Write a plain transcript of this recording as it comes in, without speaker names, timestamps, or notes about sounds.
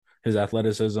his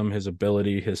athleticism, his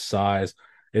ability, his size,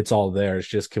 it's all there. It's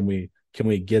just can we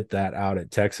get that out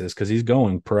at Texas, because he's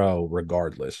going pro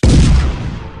regardless. With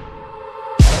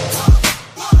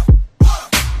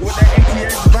that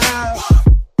ATS vibe,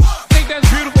 I think that's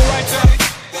beautiful right there.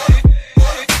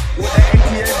 with that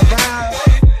ATS vibe.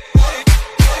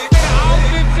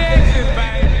 Austin, Texas,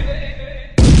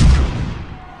 baby.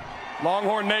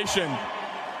 Longhorn Nation,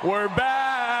 we're back.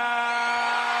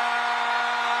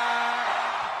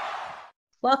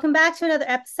 Welcome back to another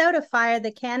episode of Fire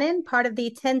the Cannon, part of the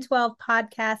 1012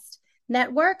 Podcast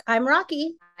Network. I'm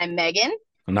Rocky. I'm Megan.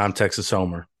 And I'm Texas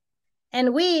Homer.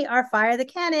 And we are Fire the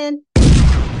Cannon.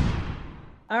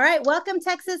 All right, welcome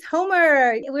Texas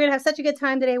Homer. We're going to have such a good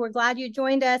time today. We're glad you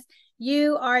joined us.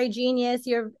 You are a genius.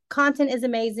 Your content is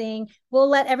amazing. We'll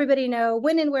let everybody know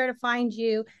when and where to find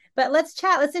you. But let's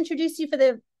chat. Let's introduce you for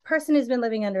the person who's been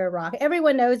living under a rock.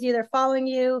 Everyone knows you. They're following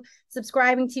you,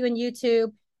 subscribing to you on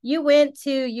YouTube. You went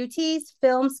to UT's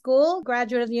film school,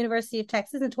 graduate of the University of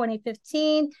Texas in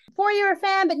 2015. Before you were a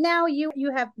fan, but now you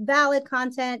have valid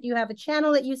content. You have a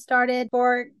channel that you started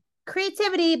for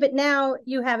creativity, but now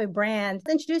you have a brand.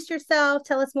 Introduce yourself.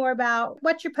 Tell us more about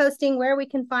what you're posting, where we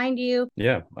can find you.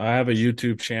 Yeah, I have a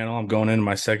YouTube channel. I'm going into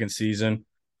my second season,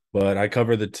 but I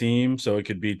cover the team. So it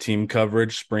could be team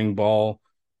coverage, spring ball,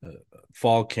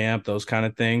 fall camp, those kind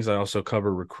of things. I also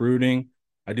cover recruiting.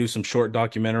 I do some short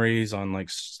documentaries on like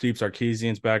Steve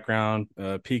Sarkisian's background,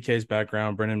 PK's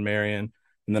background, Brennan Marion.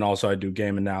 And then also I do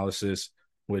game analysis,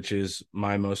 which is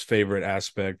my most favorite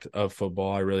aspect of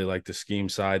football. I really like the scheme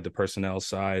side, the personnel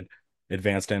side,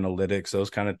 advanced analytics, those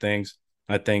kind of things.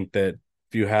 I think that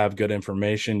if you have good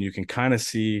information, you can kind of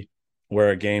see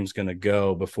where a game's going to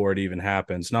go before it even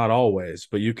happens. Not always,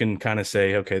 but you can kind of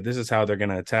say, okay, this is how they're going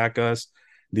to attack us.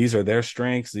 These are their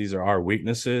strengths. These are our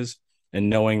weaknesses. And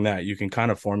knowing that, you can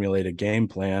kind of formulate a game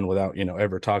plan without,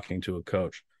 ever talking to a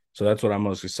coach. So that's what I'm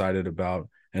most excited about.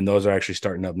 And those are actually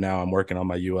starting up now. I'm working on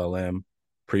my ULM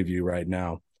preview right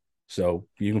now. So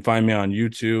you can find me on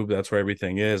YouTube. That's where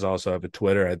everything is. I also have a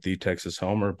Twitter at the Texas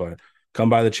Homer, but come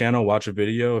by the channel, watch a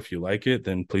video. If you like it,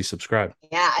 then please subscribe.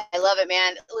 Yeah, I love it,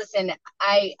 man. Listen,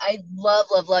 I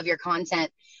love your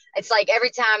content. It's like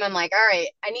every time I'm like, all right,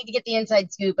 I need to get the inside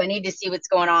scoop. I need to see what's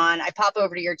going on. I pop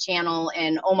over to your channel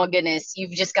and oh my goodness,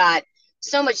 you've just got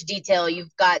so much detail.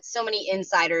 You've got so many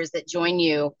insiders that join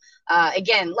you.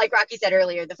 Again, like Rocky said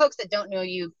earlier, the folks that don't know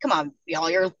you, come on, y'all,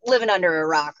 you're living under a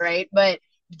rock, right? But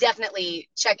definitely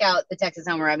check out the Texas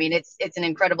Homer. I mean, it's an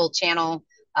incredible channel.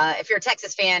 If you're a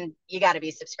Texas fan, you got to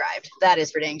be subscribed. That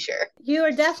is for dang sure. You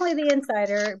are definitely the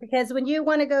insider, because when you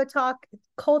want to go talk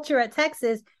culture at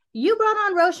Texas, you brought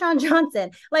on Roshan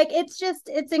Johnson. Like, it's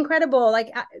incredible.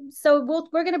 Like, so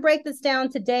we're going to break this down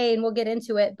today and we'll get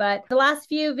into it. But the last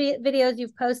few videos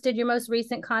you've posted, your most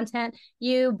recent content,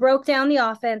 you broke down the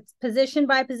offense position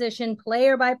by position,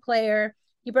 player by player.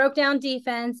 You broke down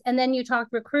defense, and then you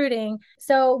talked recruiting.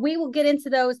 So we will get into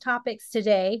those topics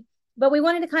today. But we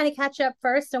wanted to kind of catch up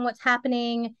first on what's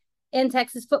happening in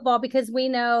Texas football, because we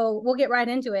know we'll get right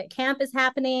into it. Camp is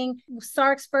happening.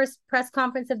 Sark's first press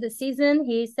conference of the season,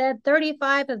 he said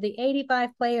 35 of the 85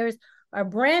 players are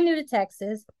brand new to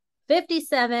Texas.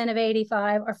 57 of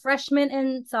 85 are freshmen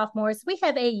and sophomores. We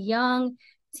have a young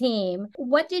team.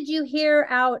 What did you hear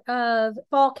out of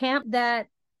fall camp that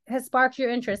has sparked your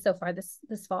interest so far this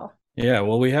fall? Yeah,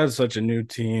 well, we had such a new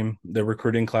team. The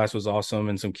recruiting class was awesome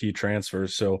and some key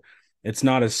transfers. So it's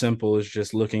not as simple as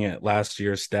just looking at last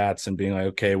year's stats and being like,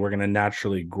 okay, we're going to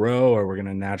naturally grow or we're going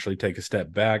to naturally take a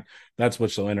step back. That's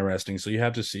what's so interesting. So you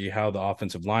have to see how the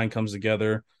offensive line comes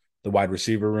together, the wide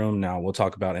receiver room. Now we'll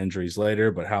talk about injuries later,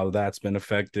 but how that's been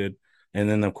affected. And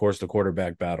then, of course, the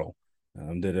quarterback battle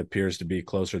that appears to be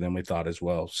closer than we thought as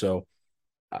well. So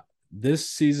this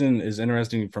season is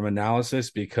interesting from analysis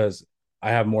because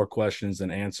I have more questions than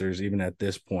answers even at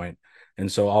this point. And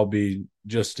so I'll be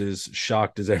just as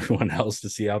shocked as everyone else to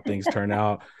see how things turn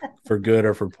out for good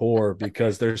or for poor,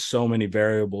 because there's so many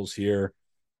variables here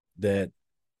that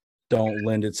don't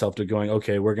lend itself to going,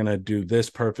 okay, we're going to do this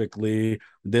perfectly.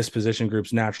 This position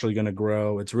group's naturally going to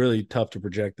grow. It's really tough to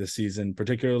project this season,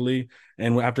 particularly.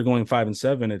 And after going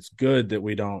 5-7, it's good that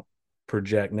we don't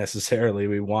project necessarily.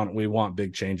 We want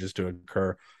big changes to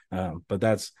occur. But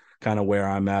that's kind of where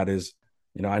I'm at is,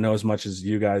 I know as much as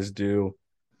you guys do.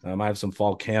 I have some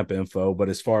fall camp info, but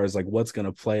as far as like what's going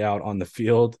to play out on the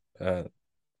field,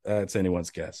 that's anyone's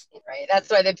guess. Right.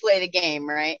 That's why they play the game,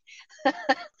 right?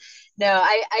 No,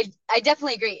 I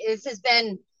definitely agree. This has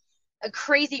been a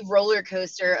crazy roller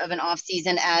coaster of an off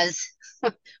season, as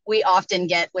we often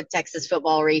get with Texas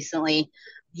football recently.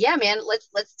 Yeah, man,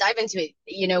 let's dive into it.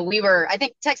 I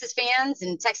think Texas fans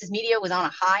and Texas media was on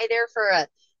a high there for a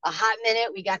hot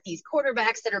minute. We got these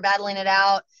quarterbacks that are battling it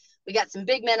out. We got some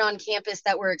big men on campus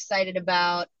that we're excited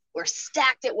about. We're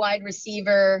stacked at wide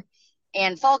receiver,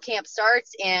 and fall camp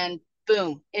starts, and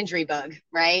boom, injury bug,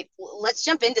 right? Let's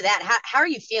jump into that. How are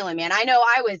you feeling, man? I know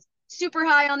I was super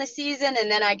high on the season, and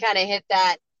then I kind of hit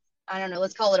that, I don't know,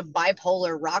 let's call it a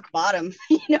bipolar rock bottom,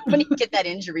 when you get that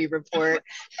injury report.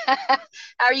 How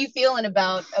are you feeling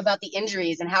about the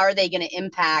injuries, and how are they going to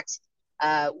impact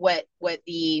what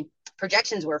the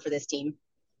projections were for this team?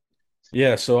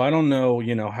 Yeah, so I don't know,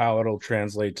 how it'll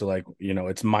translate to like,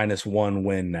 it's -1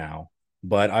 win now,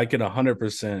 but I could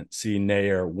 100% see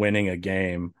Nair winning a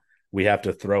game. We have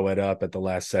to throw it up at the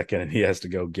last second and he has to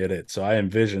go get it. So I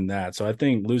envision that. So I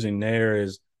think losing Nair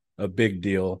is a big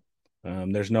deal.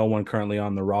 There's no one currently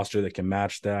on the roster that can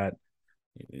match that,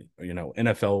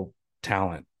 NFL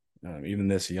talent, even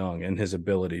this young and his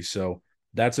ability. So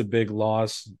that's a big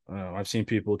loss. I've seen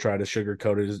people try to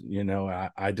sugarcoat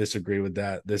it. I disagree with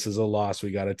that. This is a loss.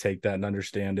 We got to take that and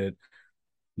understand it.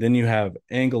 Then you have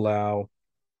Angelau,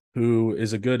 who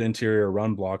is a good interior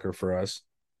run blocker for us,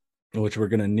 which we're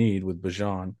going to need with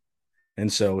Bajan.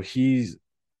 And so he's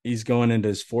going into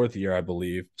his fourth year, I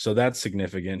believe. So that's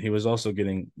significant. He was also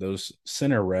getting those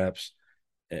center reps,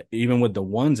 even with the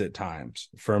ones at times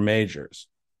for majors.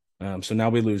 So now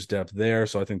we lose depth there.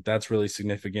 So I think that's really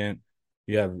significant.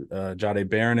 You have Jade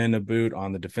Barron in the boot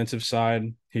on the defensive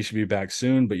side. He should be back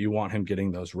soon, but you want him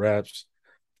getting those reps.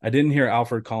 I didn't hear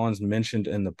Alfred Collins mentioned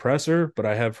in the presser, but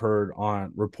I have heard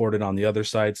reported on the other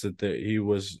sites that he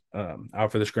was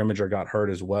out for the scrimmage or got hurt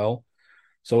as well.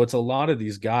 So it's a lot of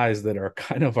these guys that are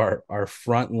kind of our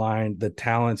front line, the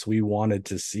talents we wanted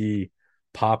to see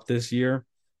pop this year.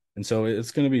 And so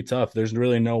it's going to be tough. There's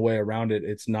really no way around it.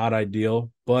 It's not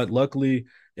ideal, but luckily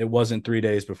it wasn't 3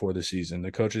 days before the season.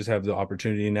 The coaches have the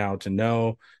opportunity now to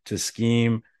know, to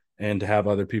scheme, and to have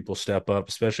other people step up,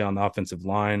 especially on the offensive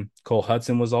line. Cole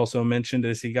Hudson was also mentioned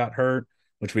as he got hurt,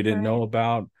 which we didn't Right. know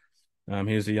about.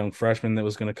 He was a young freshman that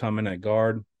was going to come in at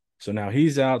guard. So now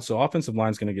he's out. So offensive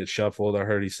line's going to get shuffled. I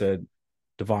heard he said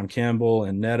Devon Campbell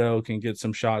and Neto can get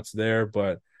some shots there,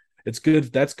 but it's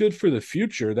good. That's good for the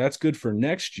future. That's good for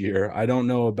next year. I don't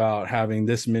know about having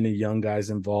this many young guys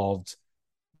involved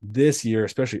this year,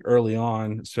 especially early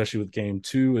on, especially with game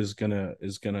two, is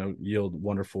gonna yield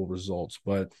wonderful results.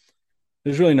 But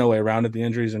there's really no way around it. The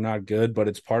injuries are not good, but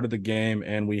it's part of the game,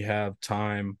 and we have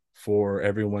time for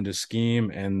everyone to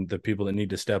scheme, and the people that need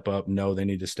to step up know they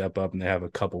need to step up, and they have a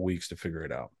couple weeks to figure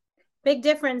it out. Big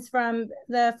difference from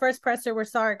the first presser where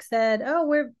Sark said, "Oh,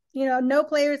 we're no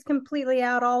players completely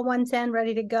out, all 110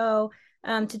 ready to go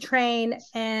to train."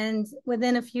 And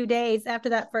within a few days after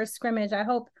that first scrimmage, I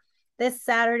hope this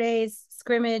Saturday's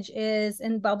scrimmage is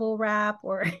in bubble wrap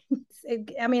or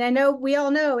I mean, I know we all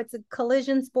know it's a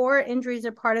collision sport. Injuries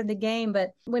are part of the game,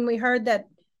 but when we heard that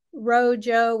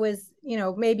Rojo was,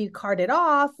 maybe carted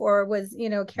off or was,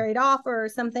 carried off or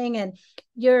something, and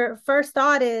your first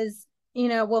thought is,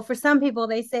 well, for some people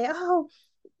they say, "Oh,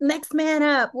 next man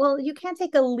up." Well, you can't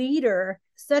take a leader,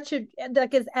 such a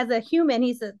like as a human,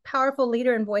 he's a powerful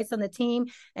leader and voice on the team,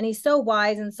 and he's so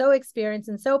wise and so experienced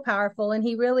and so powerful, and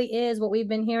he really is what we've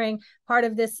been hearing, part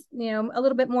of this, a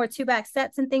little bit more two back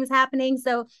sets and things happening.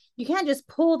 So you can't just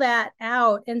pull that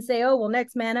out and say, "Oh, well,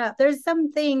 next man up." There's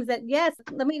some things that, yes,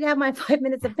 let me have my 5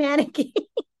 minutes of panicking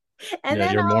and Yeah,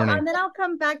 then your morning. I'll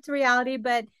come back to reality.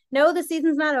 But no, the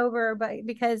season's not over. But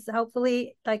because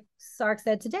hopefully, like Sark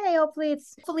said today, hopefully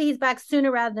he's back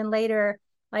sooner rather than later.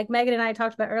 Like Megan and I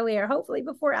talked about earlier, hopefully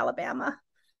before Alabama.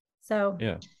 So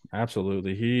Yeah,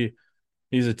 absolutely.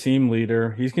 He's a team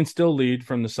leader. He can still lead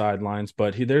from the sidelines,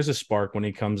 but there's a spark when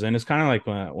he comes in. It's kind of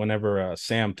like whenever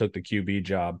Sam took the QB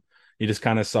job. You just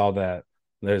kind of saw that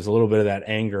there's a little bit of that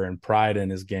anger and pride in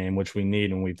his game, which we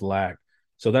need and we've lacked.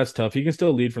 So that's tough. He can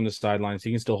still lead from the sidelines.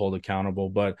 He can still hold accountable,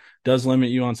 but does limit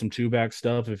you on some two back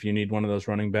stuff if you need one of those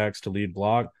running backs to lead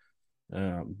block.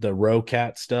 The row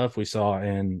cat stuff we saw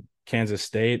in Kansas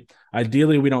State.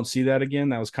 Ideally, we don't see that again.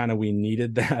 That was kind of, we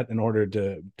needed that in order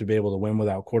to be able to win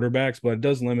without quarterbacks, but it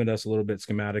does limit us a little bit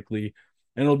schematically,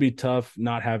 and it'll be tough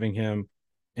not having him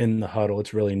in the huddle.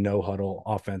 It's really no huddle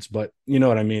offense, but you know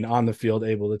what I mean, on the field,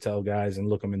 able to tell guys and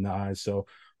look them in the eyes. So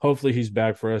hopefully he's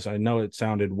back for us. I know it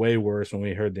sounded way worse when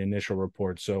we heard the initial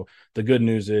report. So the good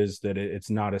news is that it's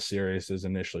not as serious as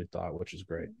initially thought, which is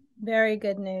great. very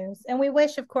good news. And we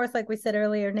wish, of course, like we said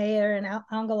earlier, Nair and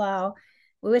Angalau,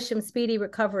 we wish them speedy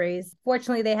recoveries.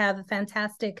 Fortunately, they have a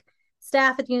fantastic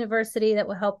staff at the university that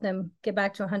will help them get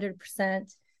back to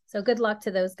 100%. So good luck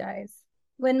to those guys.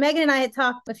 when Megan and I had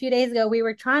talked a few days ago,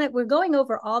 we're going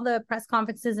over all the press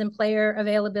conferences and player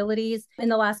availabilities in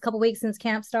the last couple weeks since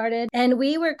camp started. And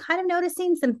we were kind of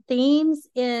noticing some themes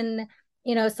in,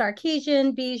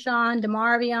 Sarkisian, Bijan,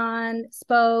 DeMarvion,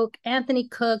 Spoke, Anthony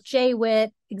Cook, Jay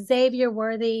Witt, Xavier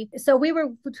Worthy. So we were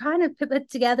trying to put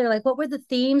together like what were the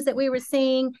themes that we were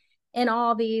seeing in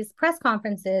all these press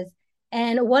conferences.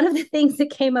 And one of the things that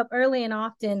came up early and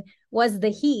often was the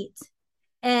heat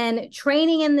and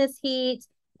training in this heat,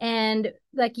 and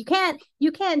like you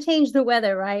can't change the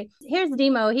weather, right? Here's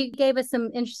Demo. He gave us some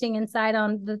interesting insight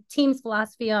on the team's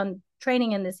philosophy on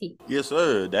training in this heat. Yes,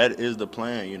 sir. That is the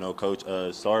plan. Coach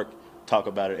Sark talk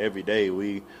about it every day.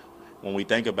 When we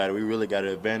think about it, we really got an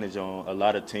advantage on a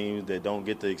lot of teams that don't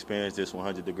get to experience this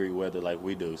 100-degree weather like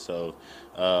we do. So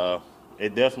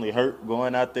it definitely hurt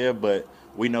going out there, but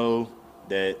we know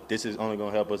that this is only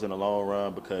going to help us in the long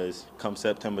run, because come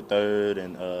September 3rd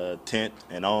and 10th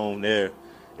and on there,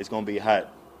 it's going to be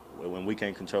hot when we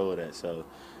can't control that. So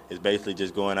it's basically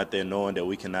just going out there knowing that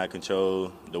we cannot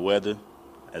control the weather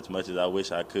as much as I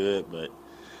wish I could, but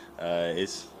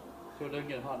it's. So it doesn't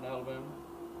get hot in Alabama?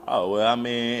 Oh, well, I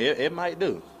mean, it might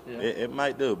do. Yeah. It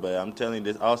might do, but I'm telling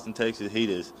you, this Austin, Texas heat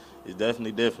is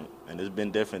definitely different, and it's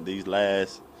been different these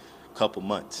last couple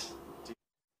months.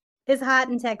 It's hot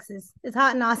in Texas. It's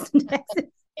hot in Austin, Texas.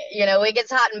 It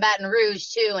gets hot in Baton Rouge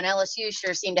too, and LSU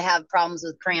sure seemed to have problems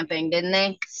with cramping, didn't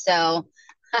they? So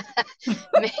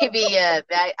maybe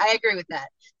I agree with that.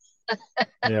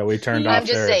 Yeah, we turned I'm off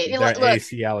just their, saying, their look.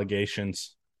 AC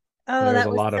allegations. Oh, There was that a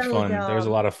was lot of so fun. There was a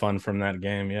dumb. lot of fun from that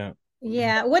game. Yeah.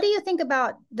 Yeah. What do you think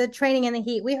about the training in the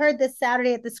heat? We heard this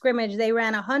Saturday at the scrimmage. They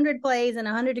ran 100 plays in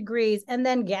 100 degrees and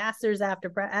then gassers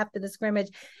after the scrimmage.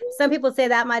 Some people say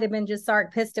that might have been just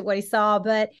Sark pissed at what he saw.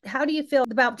 But how do you feel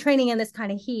about training in this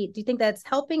kind of heat? Do you think that's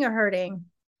helping or hurting?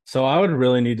 So I would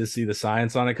really need to see the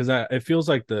science on it, because it feels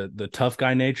like the tough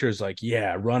guy nature is like,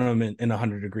 yeah, run them in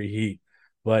 100-degree heat.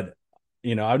 But,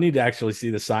 I would need to actually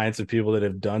see the science of people that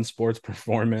have done sports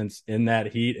performance in that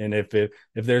heat, and if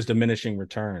there's diminishing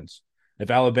returns. If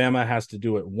Alabama has to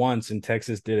do it once and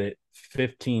Texas did it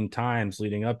 15 times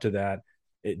leading up to that,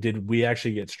 did we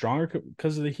actually get stronger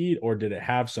because of the heat, or did it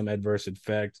have some adverse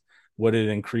effect? Would it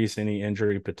increase any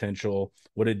injury potential?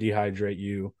 Would it dehydrate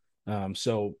you?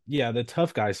 So yeah, the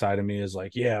tough guy side of me is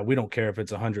like, yeah, we don't care if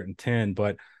it's 110,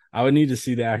 but I would need to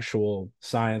see the actual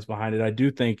science behind it. I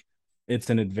do think it's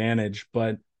an advantage,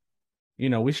 but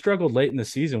we struggled late in the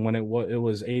season when it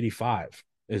was 85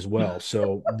 as well.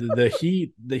 So the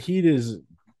heat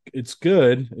it's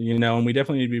good, and we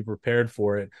definitely need to be prepared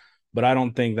for it. But I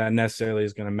don't think that necessarily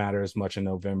is going to matter as much in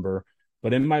November.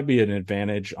 But it might be an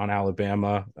advantage on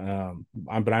Alabama.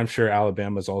 But I'm sure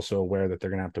Alabama is also aware that they're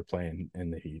going to have to play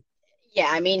in the heat. Yeah,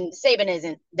 I mean, Saban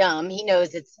isn't dumb. He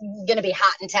knows it's going to be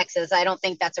hot in Texas. I don't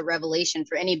think that's a revelation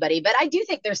for anybody. But I do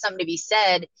think there's something to be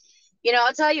said.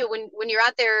 I'll tell you, when you're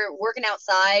out there working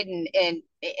outside, and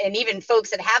even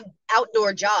folks that have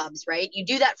outdoor jobs, right? You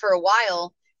do that for a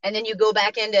while, and then you go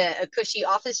back into a cushy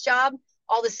office job.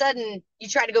 All of a sudden, you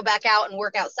try to go back out and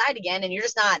work outside again, and you're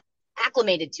just not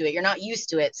acclimated to it. You're not used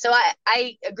to it. So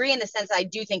I agree in the sense I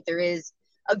do think there is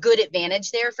a good advantage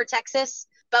there for Texas,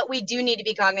 but we do need to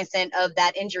be cognizant of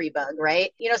that injury bug,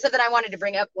 right? Something I wanted to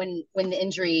bring up when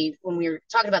we were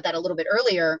talking about that a little bit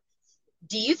earlier.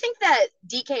 Do you think that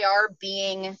DKR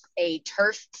being a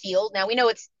turf field, now we know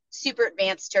it's super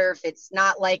advanced turf, it's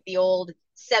not like the old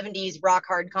 70s rock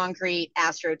hard concrete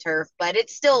AstroTurf, but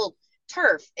it's still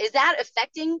turf. Is that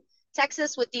affecting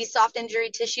Texas with these soft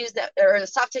tissue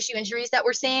injuries that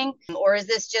we're seeing? Or is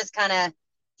this just kind of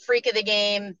freak of the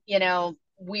game,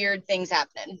 weird things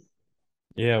happening?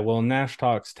 Yeah, well, Nash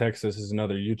Talks Texas is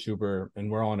another YouTuber,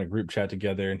 and we're all in a group chat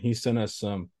together, and he sent us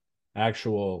some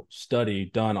actual study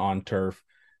done on turf,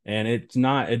 and it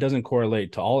doesn't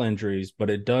correlate to all injuries, but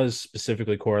it does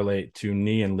specifically correlate to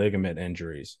knee and ligament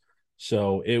injuries.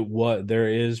 So there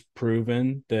is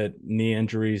proven that knee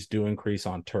injuries do increase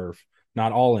on turf,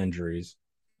 not all injuries,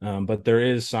 but there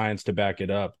is science to back it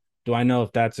up. Do I know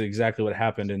if that's exactly what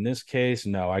happened in this case?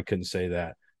 No, I couldn't say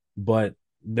that, but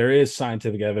there is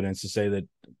scientific evidence to say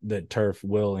that turf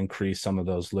will increase some of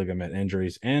those ligament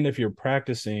injuries. And if you're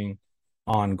practicing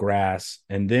on grass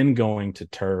and then going to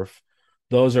turf,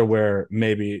 those are where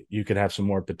maybe you could have some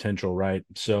more potential, right?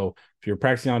 So if you're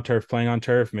practicing on turf, playing on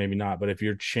turf, maybe not. But if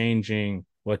you're changing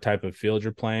what type of field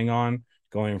you're playing on,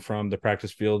 going from the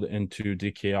practice field into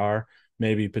DKR,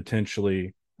 maybe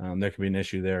potentially there could be an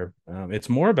issue there. It's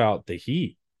more about the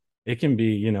heat. It can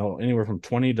be, anywhere from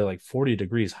 20 to like 40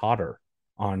 degrees hotter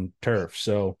on turf.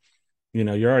 So,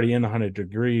 you're already in 100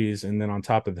 degrees. And then on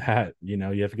top of that, you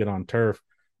have to get on turf.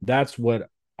 That's what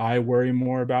I worry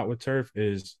more about with turf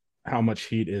is how much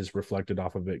heat is reflected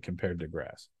off of it compared to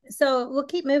grass. So we'll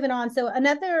keep moving on. So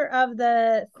another of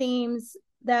the themes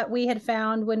that we had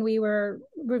found when we were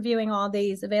reviewing all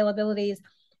these availabilities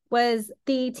was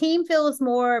the team feels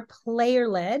more player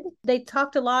led. They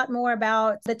talked a lot more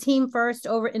about the team first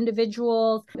over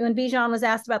individuals. When Bijan was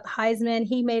asked about the Heisman,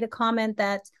 he made a comment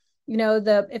that, you know,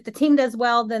 if the team does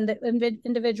well, then the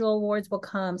individual awards will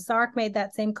come. Sark made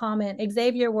that same comment.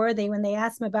 Xavier Worthy, when they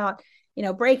asked him about, you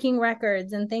know, breaking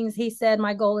records and things, he said,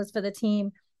 my goal is for the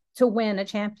team to win a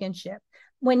championship.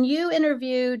 When you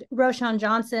interviewed Roshan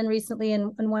Johnson recently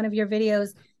in one of your videos,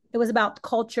 it was about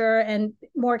culture and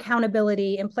more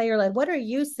accountability and player led. What are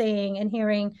you seeing and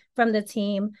hearing from the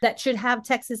team that should have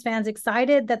Texas fans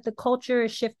excited that the culture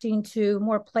is shifting to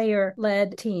more player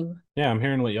led team? Yeah, I'm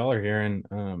hearing what y'all are hearing.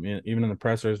 Even in the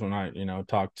pressers, when I,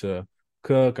 talked to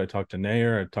Cook, I talked to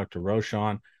Nair, I talked to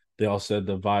Roshan, they all said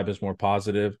the vibe is more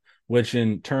positive, which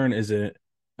in turn is a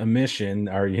mission,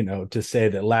 or, to say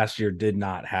that last year did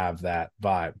not have that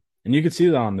vibe. And you could see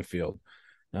that on the field.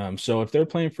 So if they're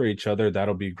playing for each other,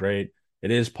 that'll be great.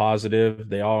 It is positive.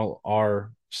 They all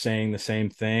are saying the same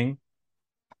thing.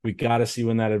 We got to see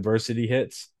when that adversity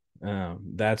hits.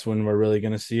 That's when we're really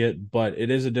going to see it. But it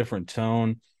is a different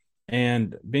tone.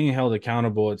 And being held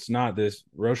accountable, it's not this,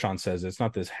 Roshan says, it's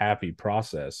not this happy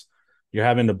process. You're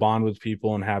having to bond with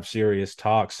people and have serious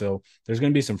talks. So there's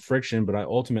going to be some friction, but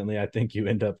ultimately, I think you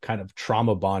end up kind of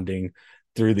trauma bonding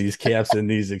through these camps and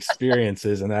these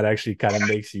experiences, and that actually kind of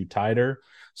makes you tighter.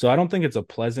 So I don't think it's a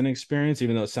pleasant experience,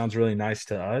 even though it sounds really nice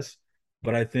to us.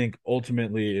 But I think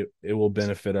ultimately it will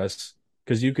benefit us,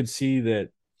 because you could see that.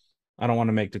 I don't want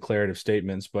to make declarative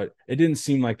statements, but it didn't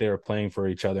seem like they were playing for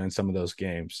each other in some of those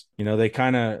games. They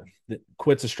kind of,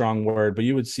 quit's a strong word, but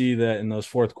you would see that in those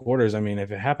fourth quarters. I mean, if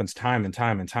it happens time and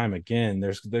time and time again,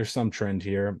 there's some trend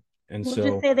here. And We'll so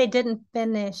just say they didn't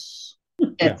finish.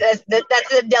 yeah.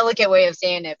 That's a delicate way of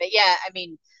saying it, but yeah, I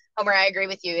mean, Homer, I agree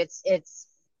with you. It's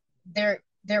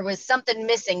there was something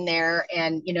missing there,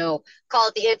 and call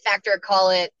it the it factor, call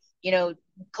it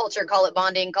culture, call it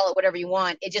bonding, call it whatever you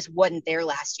want. It just wasn't there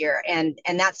last year, and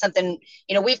that's something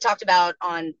we've talked about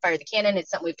on Fire the Cannon. It's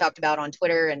something we've talked about on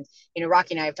Twitter, and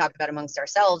Rocky and I have talked about amongst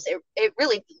ourselves. It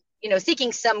really,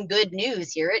 seeking some good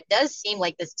news here, it does seem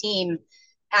like this team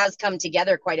has come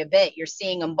together quite a bit. You're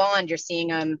seeing them bond. You're seeing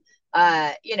them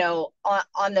on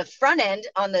the front end,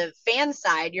 on the fan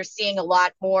side, you're seeing a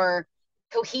lot more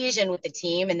cohesion with the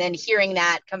team. And then hearing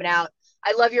that coming out,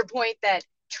 I love your point that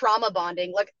trauma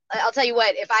bonding. Look, I'll tell you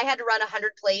what, if I had to run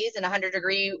 100 plays in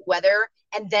 100-degree weather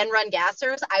and then run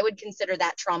gassers, I would consider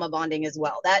that trauma bonding as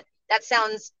well. That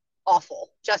sounds awful,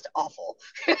 just awful.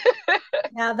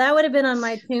 Yeah, that would have been on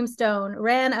my tombstone.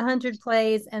 Ran 100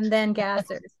 plays and then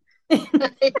gassers.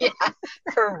 Yeah,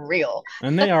 for real.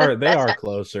 And they are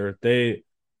closer. They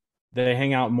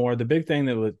hang out more. The big thing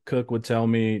that Cook would tell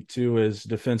me too is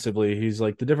defensively, he's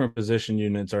like the different position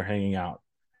units are hanging out,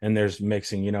 and there's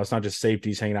mixing. It's not just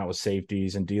safeties hanging out with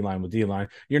safeties and D-line with D-line.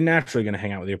 You're naturally going to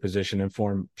hang out with your position and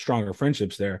form stronger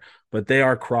friendships there, but they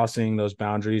are crossing those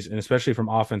boundaries, and especially from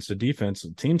offense to defense,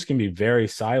 teams can be very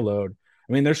siloed.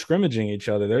 I mean, they're scrimmaging each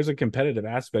other. There's a competitive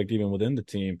aspect even within the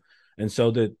team. And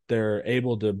so that they're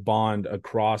able to bond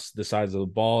across the sides of the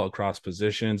ball, across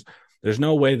positions. There's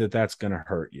no way that that's going to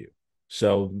hurt you.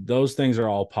 So those things are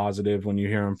all positive when you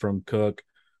hear them from Cook,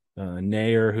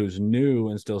 Nair, who's new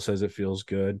and still says it feels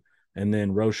good, and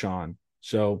then Roshan.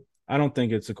 So I don't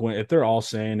think it's if they're all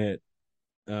saying it,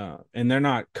 and they're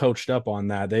not coached up on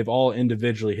that. They've all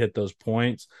individually hit those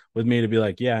points with me to be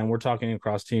like, yeah, and we're talking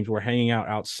across teams. We're hanging out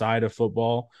outside of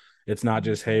football. It's not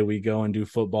just, hey, we go and do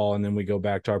football and then we go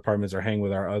back to our apartments or hang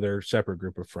with our other separate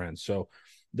group of friends. So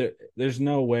there's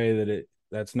no way that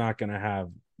that's not going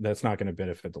to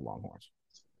benefit the Longhorns.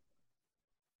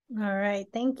 All right.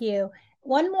 Thank you.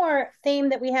 One more theme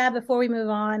that we have before we move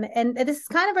on, and this has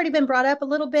kind of already been brought up a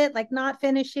little bit, like not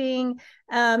finishing.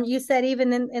 You said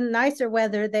even in nicer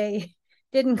weather, they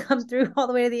didn't come through all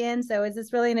the way to the end. So is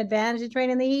this really an advantage of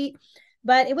training the heat?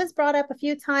 But it was brought up a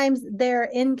few times, their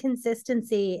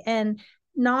inconsistency and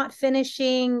not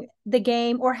finishing the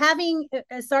game, or having,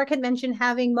 as Sark had mentioned,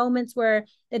 having moments where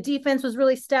the defense was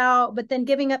really stout, but then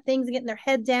giving up things and getting their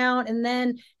head down and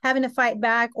then having to fight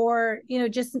back, or,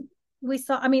 just we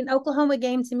saw, I mean, Oklahoma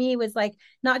game to me was like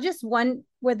not just one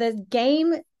where the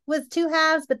game was two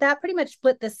halves, but that pretty much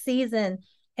split the season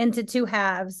into two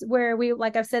halves, where we,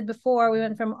 like I've said before, we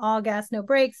went from all gas, no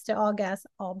breaks to all gas,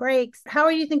 all breaks. How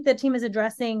do you think the team is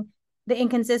addressing the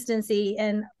inconsistency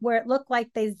and where it looked like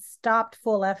they stopped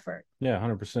full effort? Yeah,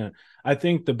 100%. I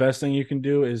think the best thing you can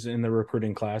do is in the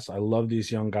recruiting class. I love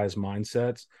these young guys'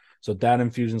 mindsets. So that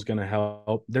infusion is going to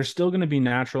help. There's still going to be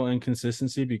natural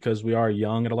inconsistency because we are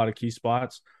young at a lot of key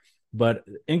spots, but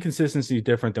inconsistency is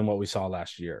different than what we saw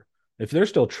last year. If they're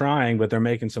still trying, but they're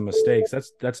making some mistakes,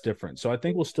 that's different. So I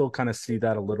think we'll still kind of see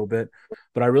that a little bit.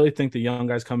 But I really think the young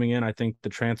guys coming in, I think the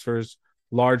transfers,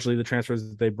 largely the transfers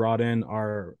that they brought in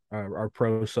are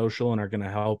pro social and are going to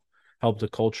help the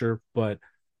culture. But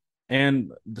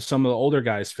and some of the older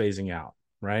guys phasing out,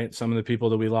 right? Some of the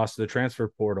people that we lost to the transfer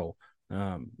portal,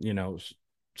 you know,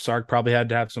 Sark probably had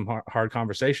to have some hard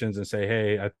conversations and say,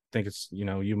 hey, I think it's, you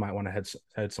know, you might want to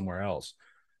head somewhere else.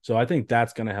 So I think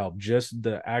that's going to help. Just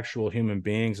the actual human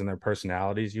beings and their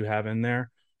personalities you have in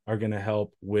there are going to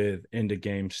help with into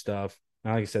game stuff.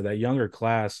 And like I said, that younger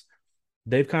class,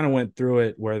 they've kind of went through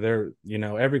it where they're, you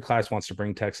know, every class wants to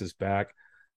bring Texas back.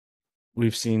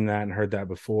 We've seen that and heard that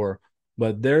before,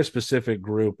 but their specific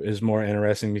group is more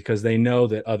interesting because they know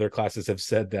that other classes have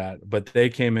said that, but they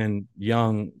came in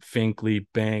young, Finkley,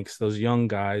 Banks, those young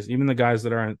guys, even the guys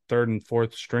that are in third and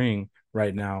fourth string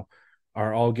right now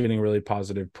are all getting really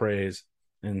positive praise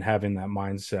and having that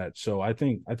mindset. So I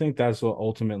think that's what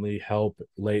ultimately help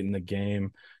late in the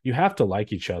game. You have to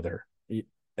like each other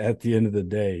at the end of the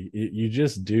day. You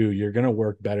just do. You're going to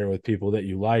work better with people that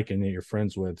you like and that you're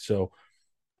friends with. So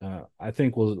I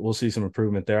think we'll see some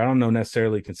improvement there. I don't know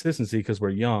necessarily consistency because we're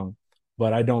young,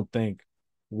 but I don't think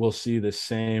we'll see the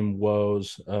same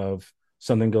woes of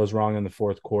something goes wrong in the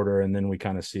fourth quarter and then we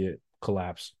kind of see it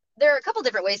collapse. There are a couple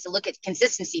different ways to look at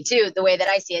consistency too, the way that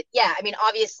I see it. Yeah, I mean,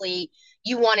 obviously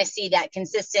you want to see that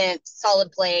consistent,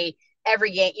 solid play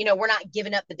every game. You know, we're not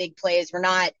giving up the big plays. We're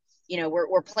not, you know,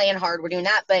 we're playing hard. We're doing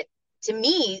that. But to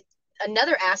me,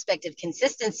 another aspect of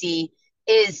consistency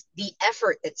is the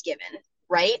effort that's given,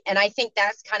 right? And I think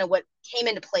that's kind of what came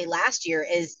into play last year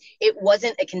is it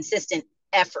wasn't a consistent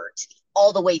effort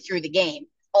all the way through the game,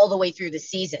 all the way through the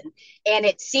season. And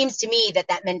it seems to me that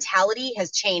that mentality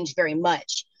has changed very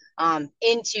much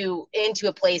into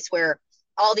a place where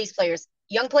all these players,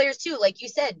 young players too, like you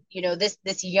said, you know, this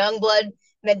young blood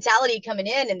mentality coming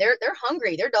in and they're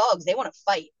hungry, they're dogs, they want to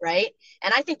fight, right?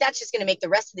 And I think that's just going to make the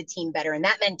rest of the team better. And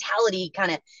that mentality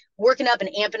kind of working up and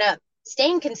amping up,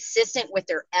 staying consistent with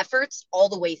their efforts all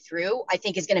the way through, I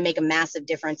think is going to make a massive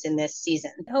difference in this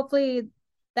season. Hopefully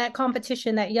that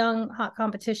competition, that young hot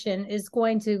competition is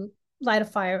going to light a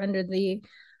fire under the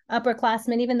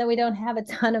upperclassmen, even though we don't have a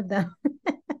ton of them.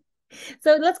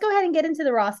 So let's go ahead and get into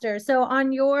the roster. So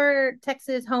on your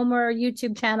Texas Homer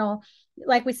YouTube channel,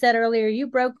 like we said earlier, you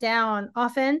broke down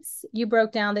offense, you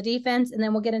broke down the defense, and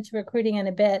then we'll get into recruiting in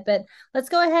a bit. But let's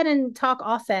go ahead and talk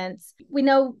offense. We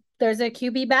know there's a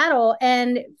QB battle.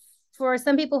 And for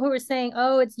some people who are saying,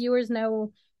 oh, it's yours,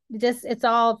 no, just it's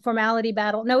all formality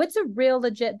battle. No, it's a real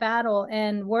legit battle.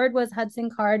 And word was Hudson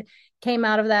Card came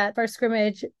out of that first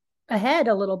scrimmage ahead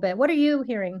a little bit. What are you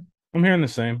hearing? I'm hearing the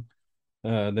same.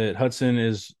 That Hudson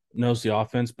knows the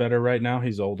offense better right now.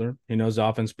 He's older. He knows the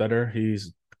offense better.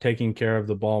 He's taking care of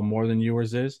the ball more than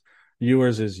Ewers is.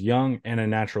 Ewers is young and a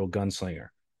natural gunslinger.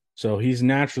 So he's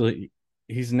naturally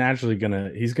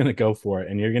gonna go for it,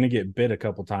 and you're gonna get bit a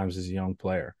couple times as a young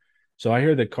player. So I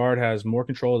hear that Card has more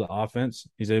control of the offense.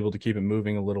 He's able to keep it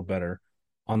moving a little better.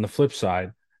 On the flip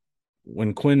side,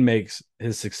 when Quinn makes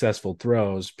his successful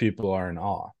throws, people are in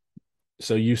awe.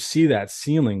 So you see that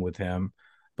ceiling with him.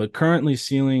 But currently,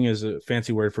 ceiling is a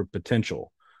fancy word for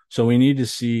potential. So we need to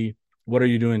see what are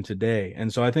you doing today.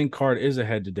 And so I think Card is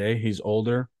ahead today. He's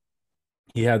older.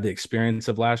 He had the experience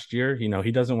of last year. You know,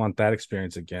 he doesn't want that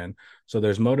experience again. So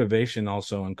there's motivation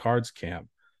also in Card's camp.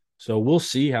 So we'll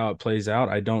see how it plays out.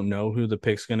 I don't know who the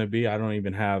pick's going to be. I don't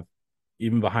even have,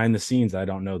 even behind the scenes, I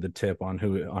don't know the tip on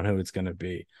who it's going to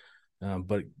be.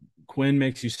 But Quinn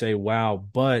makes you say, wow,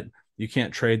 but you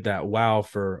can't trade that wow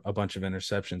for a bunch of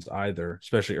interceptions either,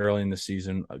 especially early in the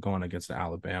season going against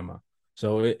Alabama.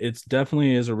 So it's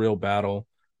definitely is a real battle.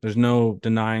 There's no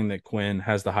denying that Quinn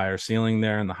has the higher ceiling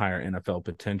there and the higher NFL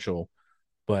potential,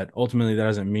 but ultimately that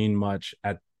doesn't mean much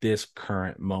at this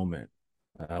current moment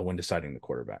when deciding the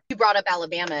quarterback. You brought up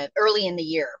Alabama early in the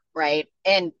year, right?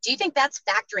 And do you think that's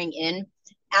factoring in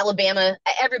Alabama?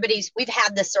 We've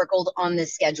had this circled on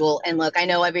this schedule. And look, I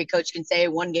know every coach can say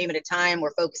one game at a time,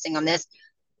 we're focusing on this.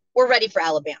 We're ready for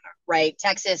Alabama, right?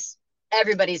 Texas,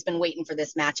 everybody's been waiting for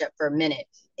this matchup for a minute.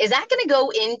 Is that going to go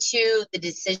into the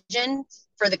decision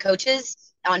for the coaches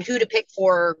on who to pick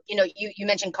for? You know, you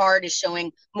mentioned Card is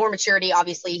showing more maturity.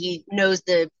 Obviously, he knows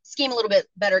the scheme a little bit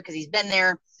better because he's been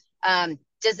there.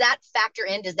 Does that factor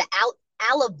in? Does the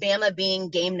Alabama being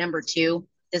game number 2,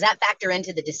 does that factor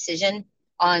into the decision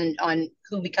on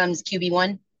who becomes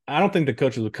QB1? I don't think the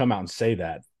coaches would come out and say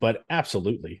that, but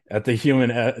absolutely at the human,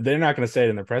 they're not going to say it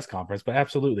in the press conference, but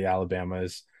absolutely Alabama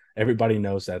is, everybody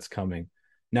knows that's coming.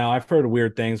 Now I've heard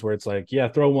weird things where it's like, yeah,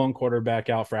 throw one quarterback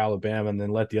out for Alabama and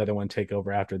then let the other one take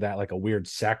over after that, like a weird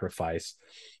sacrifice,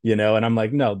 and I'm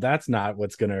like, no, that's not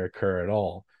what's going to occur at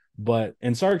all. But,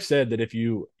 and Sark said that if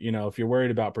you're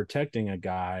worried about protecting a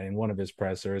guy in one of his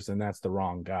pressers, then that's the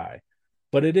wrong guy.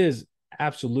 But it is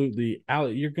absolutely,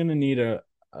 you're going to need an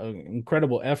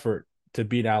incredible effort to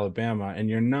beat Alabama, and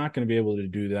you're not going to be able to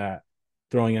do that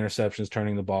throwing interceptions,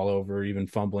 turning the ball over, even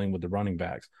fumbling with the running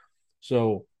backs.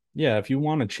 So, yeah, if you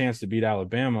want a chance to beat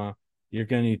Alabama, you're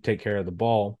going to need to take care of the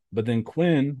ball. But then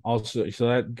Quinn also, so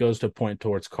that goes to point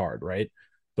towards Card, right?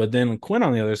 But then Quinn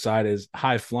on the other side is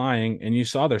high flying, and you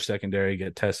saw their secondary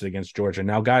get tested against Georgia.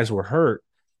 Now, guys were hurt,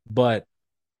 but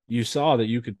you saw that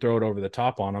you could throw it over the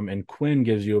top on him, and Quinn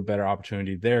gives you a better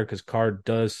opportunity there because Card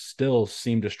does still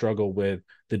seem to struggle with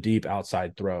the deep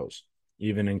outside throws,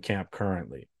 even in camp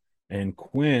currently. And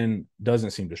Quinn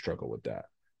doesn't seem to struggle with that.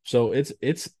 So it's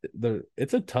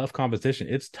a tough competition.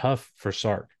 It's tough for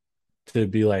Sark to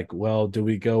be like, well, do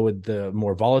we go with the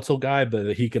more volatile guy,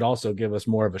 but he could also give us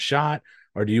more of a shot?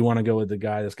 Or do you want to go with the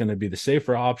guy that's going to be the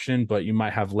safer option, but you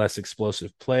might have less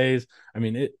explosive plays? I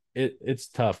mean, it's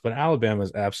tough, but Alabama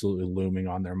is absolutely looming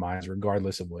on their minds,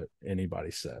 regardless of what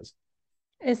anybody says.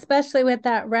 Especially with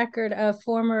that record of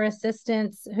former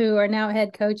assistants who are now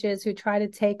head coaches who try to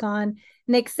take on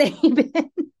Nick Saban.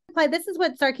 This is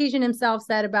what Sarkisian himself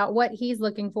said about what he's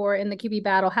looking for in the QB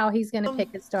battle, how he's going to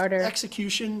pick his starter.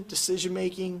 Execution,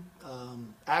 decision-making,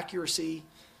 accuracy,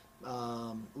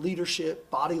 leadership,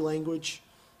 body language,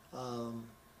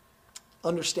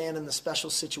 understanding the special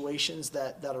situations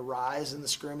that arise in the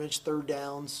scrimmage, third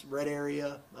downs, red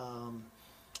area,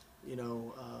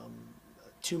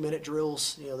 2-minute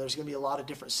drills. There's going to be a lot of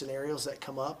different scenarios that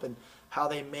come up, and how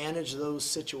they manage those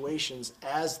situations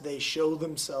as they show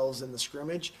themselves in the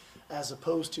scrimmage, as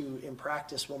opposed to in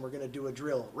practice when we're going to do a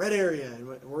drill. Red area, and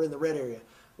we're in the red area.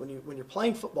 When you're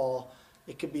playing football,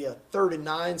 it could be a 3rd and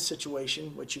 9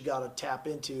 situation, which you got to tap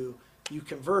into. You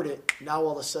convert it, now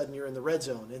all of a sudden you're in the red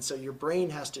zone. And so your brain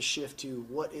has to shift to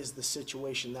what is the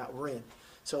situation that we're in.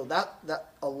 So that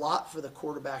a lot for the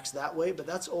quarterbacks that way, but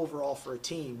that's overall for a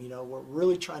team. We're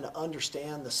really trying to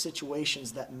understand the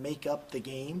situations that make up the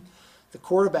game. The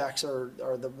quarterbacks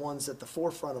are the ones at the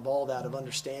forefront of all that, of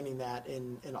understanding that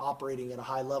and operating at a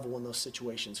high level when those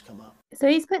situations come up. So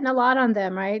he's putting a lot on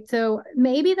them, right? So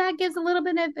maybe that gives a little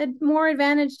bit of more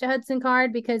advantage to Hudson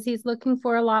Card because he's looking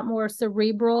for a lot more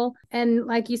cerebral. And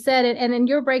like you said, and in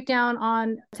your breakdown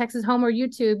on Texas Homer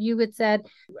YouTube, you had said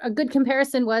a good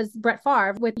comparison was Brett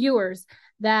Favre with Ewers,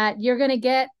 that you're going to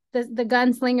get the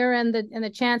gunslinger and the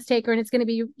chance taker, and it's going to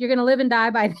be, you're going to live and die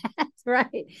by that,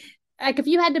 right? Like if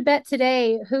you had to bet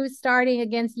today, who's starting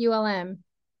against ULM?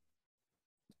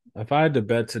 If I had to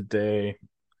bet today,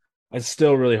 it's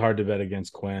still really hard to bet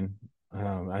against Quinn.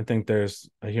 I think there's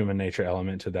a human nature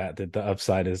element to that the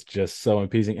upside is just so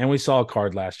appeasing. And we saw a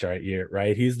Card last year,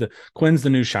 right? Quinn's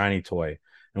the new shiny toy,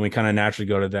 and we kind of naturally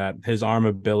go to that. His arm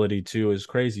ability too is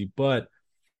crazy, but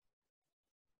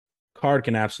Card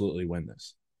can absolutely win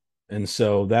this. And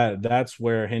so that's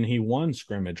where, and he won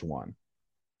scrimmage one.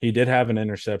 He did have an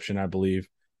interception, I believe,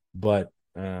 but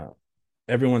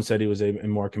everyone said he was in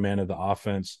more command of the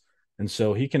offense. And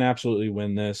so he can absolutely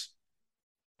win this.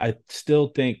 I still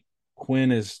think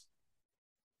Quinn is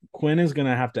going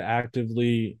to have to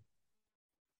actively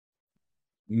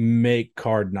make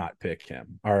Card not pick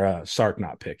him, or Sark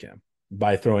not pick him,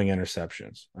 by throwing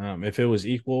interceptions. If it was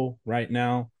equal right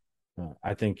now,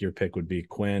 I think your pick would be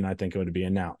Quinn. I think it would be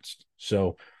announced.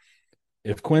 So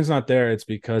if Quinn's not there, it's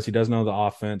because he doesn't know the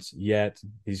offense yet.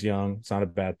 He's young. It's not a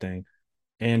bad thing.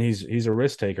 And he's a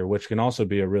risk taker, which can also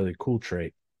be a really cool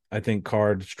trait. I think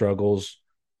Card struggles.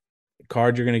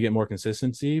 Card, you're going to get more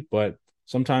consistency, but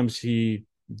sometimes he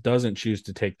doesn't choose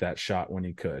to take that shot when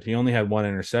he could. He only had one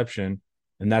interception,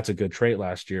 and that's a good trait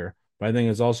last year. But I think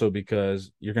it's also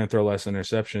because you're going to throw less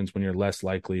interceptions when you're less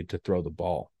likely to throw the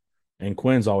ball. And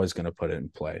Quinn's always going to put it in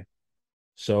play.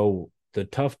 So the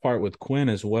tough part with Quinn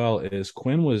as well is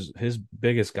Quinn was his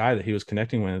biggest guy that he was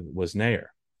connecting with was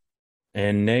Nair.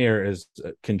 And Nair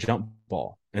can jump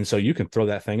ball. And so you can throw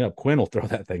that thing up. Quinn will throw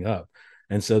that thing up.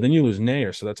 And so then you lose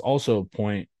Nair. So that's also a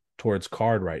point towards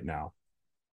Card right now.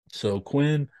 So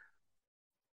Quinn,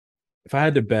 if I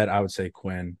had to bet, I would say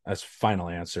Quinn. That's final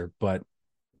answer. But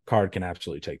Card can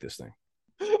absolutely take this thing.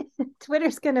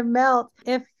 Twitter's going to melt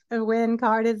if when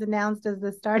Card is announced as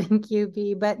the starting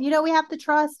QB. But, we have to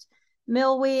trust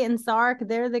Milwee and Sark,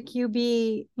 they're the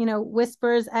QB,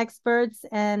 whispers experts.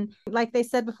 And like they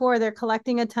said before, they're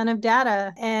collecting a ton of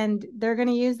data and they're going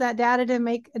to use that data to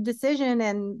make a decision.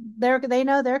 And they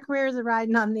know their careers are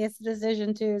riding on this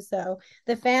decision too. So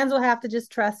the fans will have to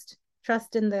just trust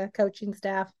in the coaching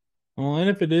staff. Well, and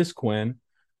if it is Quinn,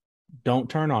 don't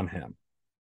turn on him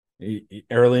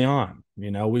early on.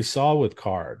 We saw with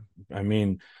Card. I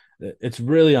mean, it's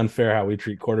really unfair how we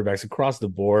treat quarterbacks across the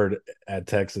board at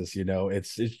Texas.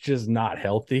 It's just not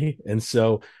healthy. And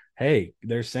so, hey,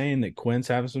 they're saying that Quinn's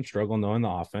having some struggle knowing the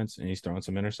offense and he's throwing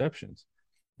some interceptions.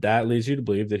 That leads you to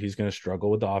believe that he's going to struggle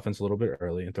with the offense a little bit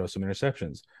early and throw some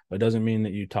interceptions. But it doesn't mean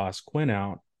that you toss Quinn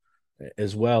out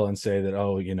as well and say that,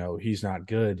 oh, he's not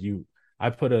good. I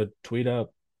put a tweet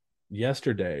up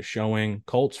yesterday showing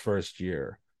Colts first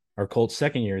year or Colts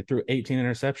second year threw 18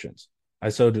 interceptions. I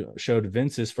showed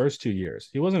Vince's first 2 years.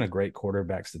 He wasn't a great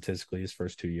quarterback statistically his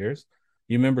first 2 years.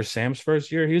 You remember Sam's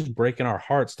first year? He was breaking our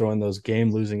hearts throwing those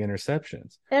game-losing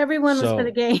interceptions. Everyone was for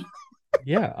the game.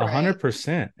 Yeah,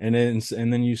 100%.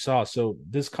 And then you saw, so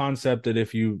this concept that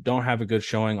if you don't have a good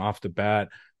showing off the bat,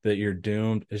 that you're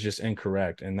doomed is just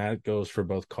incorrect. And that goes for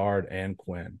both Card and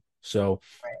Quinn. So,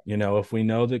 if we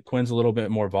know that Quinn's a little bit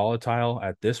more volatile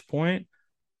at this point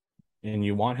and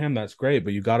you want him, that's great.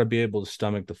 But you got to be able to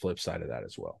stomach the flip side of that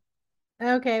as well.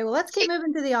 Okay, well, let's keep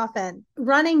moving to the offense.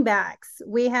 Running backs.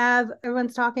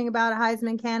 Everyone's talking about a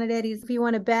Heisman candidate. If you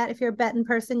want to bet, if you're a betting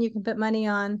person, you can put money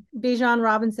on Bijan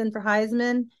Robinson for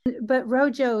Heisman. But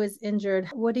Rojo is injured.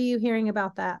 What are you hearing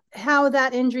about that? How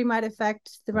that injury might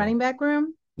affect the running back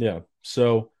room? Yeah.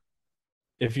 So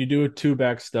if you do a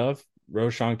two-back stuff,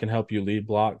 Roshan can help you lead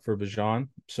block for Bijan.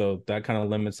 So that kind of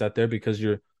limits that there because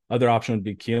your other option would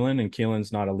be Keelan, and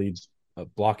Keelan's not a lead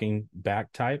blocking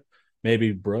back type.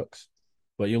 Maybe Brooks.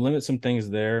 But you limit some things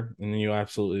there, and then you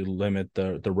absolutely limit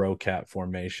the row cat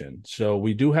formation. So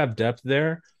we do have depth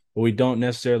there, but we don't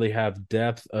necessarily have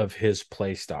depth of his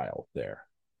play style there.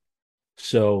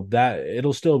 So that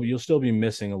you'll still be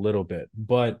missing a little bit.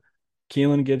 But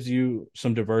Keelan gives you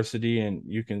some diversity, and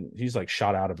he's like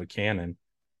shot out of a cannon.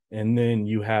 And then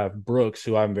you have Brooks,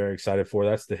 who I'm very excited for.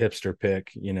 That's the hipster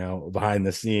pick, behind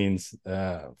the scenes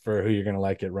for who you're going to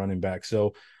like at running back.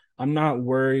 So I'm not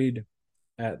worried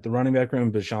at the running back room.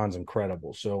 Bijan's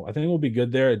incredible. So I think we'll be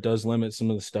good there. It does limit some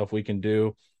of the stuff we can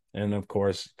do. And of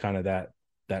course, kind of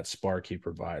that spark he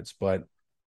provides. But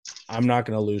I'm not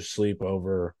going to lose sleep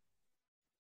over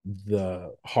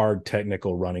the hard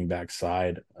technical running back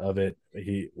side of it.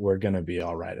 We're going to be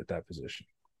all right at that position.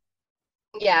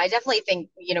 Yeah, I definitely think,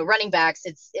 running backs,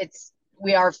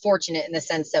 we are fortunate in the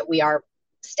sense that we are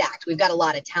stacked. We've got a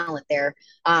lot of talent there.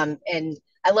 And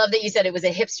I love that you said it was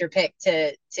a hipster pick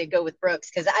to go with Brooks,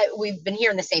 because we've been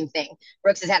hearing the same thing.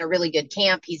 Brooks has had a really good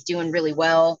camp. He's doing really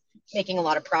well, making a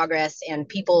lot of progress, and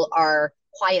people are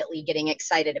quietly getting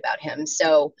excited about him.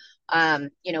 So,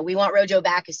 we want Rojo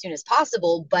back as soon as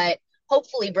possible, but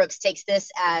hopefully Brooks takes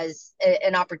this as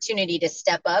an opportunity to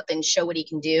step up and show what he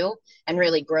can do and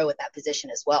really grow at that position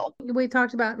as well. We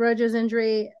talked about Rojo's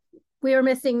injury. We are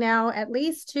missing now at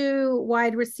least 2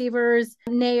 wide receivers.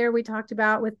 Nair, we talked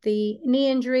about with the knee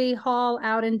injury. Hall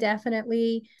out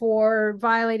indefinitely for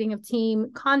violating of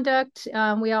team conduct.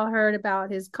 We all heard about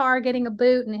his car getting a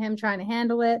boot and him trying to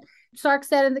handle it. Sark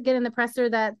said again in the presser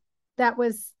that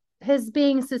was his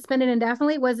being suspended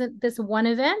indefinitely wasn't this one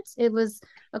event. It was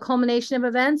a culmination of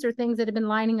events or things that have been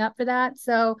lining up for that.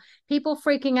 So people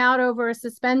freaking out over a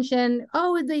suspension.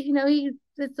 Oh,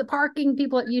 it's the parking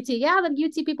people at UT. Yeah, the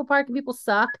UT people parking people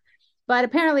suck. But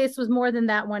apparently this was more than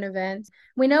that one event.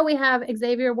 We know we have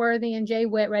Xavier Worthy and Jay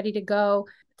Witt ready to go.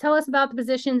 Tell us about the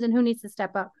positions and who needs to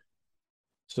step up.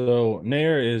 So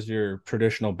Nair is your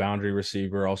traditional boundary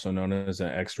receiver, also known as an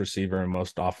X receiver in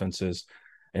most offenses.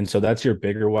 And so that's your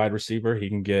bigger wide receiver. He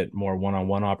can get more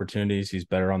one-on-one opportunities. He's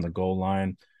better on the goal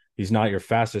line. He's not your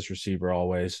fastest receiver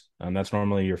always. That's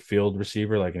normally your field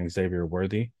receiver, like an Xavier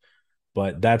Worthy.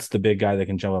 But that's the big guy that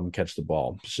can jump up and catch the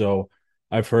ball. So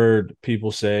I've heard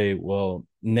people say, well,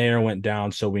 Nair went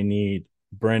down, so we need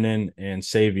Brennan and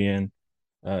Savian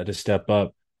to step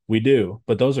up. We do,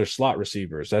 but those are slot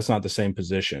receivers. That's not the same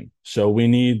position. So we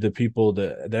need the people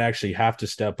that actually have to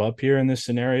step up here in this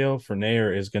scenario. For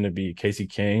Nair is going to be Casey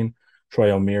Kane,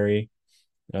 Troy O'Meary.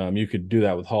 You could do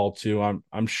that with Hall too.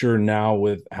 I'm sure now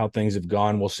with how things have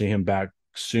gone, we'll see him back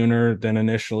sooner than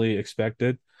initially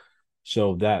expected.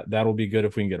 So that'll be good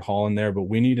if we can get Hall in there. But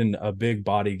we need a big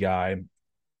body guy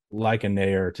like a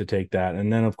Nair to take that.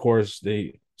 And then of course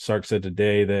Sark said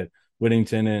today that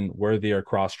Whittington and Worthy are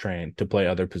cross-trained to play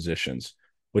other positions,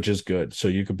 which is good. So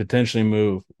you could potentially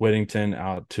move Whittington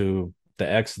out to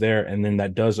the X there, and then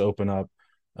that does open up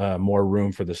more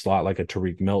room for the slot, like a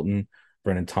Tariq Milton,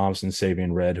 Brennan Thompson,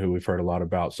 Savion Red, who we've heard a lot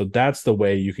about. So that's the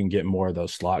way you can get more of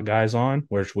those slot guys on,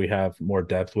 which we have more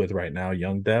depth with right now,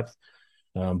 young depth.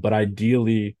 But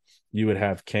ideally, you would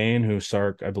have Kane, who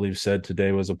Sark, I believe, said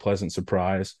today was a pleasant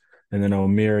surprise. And then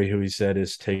O'Meary, who he said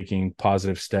is taking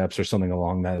positive steps or something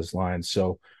along those lines.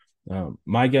 So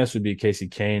my guess would be Casey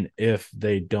Kane if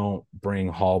they don't bring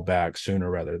Hall back sooner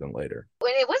rather than later.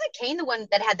 When it wasn't Kane the one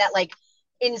that had that like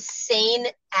insane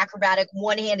acrobatic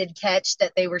one-handed catch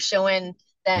that they were showing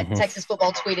that Mm-hmm. Texas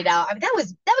football tweeted out. I mean, that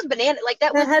was banana. Like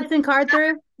that The was Hudson Card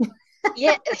through.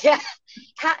 yeah, yeah.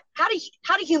 How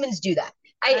do humans do that?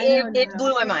 I don't It know.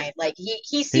 blew my mind. Like he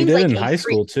He seems did like in a high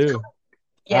freak. school too.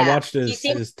 I Yeah, watched he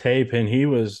seems his tape and he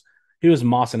was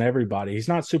mossing everybody. He's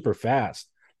not super fast,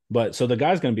 but so the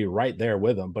guy's going to be right there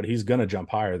with him, but he's going to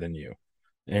jump higher than you.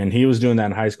 And he was doing that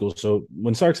in high school. So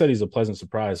when Sark said he's a pleasant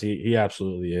surprise, he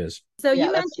absolutely is. So you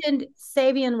yeah. That's mentioned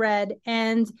Savion Red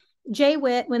and Jay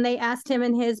Witt when they asked him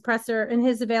in his presser and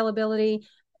his availability,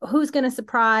 who's going to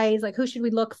surprise, like who should we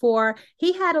look for?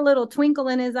 He had a little twinkle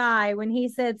in his eye when he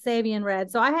said Savion Red.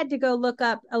 So I had to go look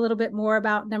up a little bit more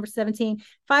about number 17,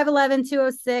 5'11,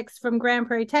 206 from Grand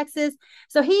Prairie, Texas.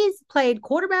 So he's played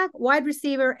quarterback, wide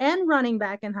receiver, and running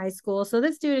back in high school. So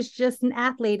this dude is just an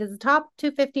athlete, is a top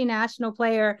 250 national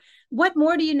player. What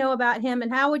more do you know about him,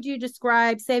 and how would you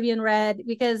describe Savion Red?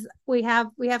 Because we have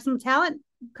some talent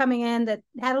coming in that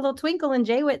had a little twinkle in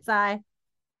Jay Witt's eye.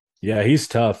 Yeah, he's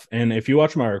tough. And if you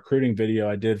watch my recruiting video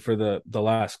I did for the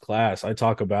last class, I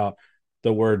talk about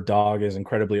the word dog is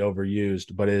incredibly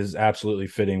overused, but is absolutely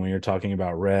fitting when you're talking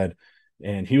about Red.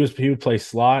 And he would play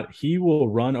slot. He will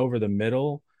run over the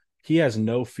middle. He has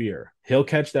no fear. He'll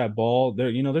catch that ball.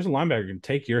 There's a linebacker who can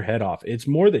take your head off. It's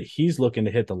more that he's looking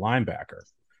to hit the linebacker.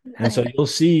 And so you'll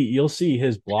see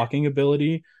his blocking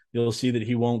ability. You'll see that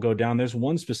he won't go down. There's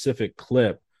one specific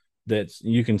clip that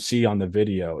you can see on the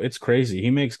video. It's crazy. He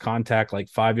makes contact like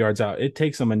 5 yards out. It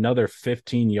takes him another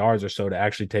 15 yards or so to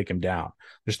actually take him down.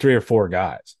 There's three or four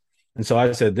guys. And so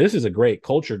I said, this is a great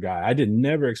culture guy. I did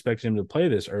never expect him to play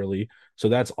this early. So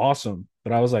that's awesome.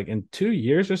 But I was like, in 2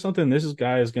 years or something, this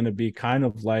guy is going to be kind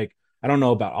of like, I don't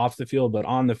know about off the field, but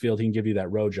on the field, he can give you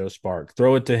that Rojo spark.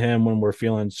 Throw it to him when we're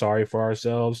feeling sorry for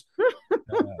ourselves.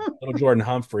 Little Jordan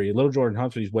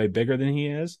Humphrey's way bigger than he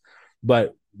is,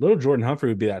 but little Jordan Humphrey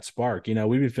would be that spark. We'd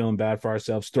be feeling bad for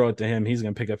ourselves. Throw it to him. He's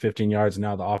going to pick up 15 yards, and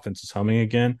now the offense is humming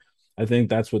again. I think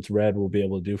that's what Red will be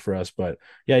able to do for us. But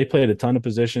yeah, he played a ton of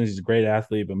positions. He's a great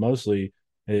athlete, but mostly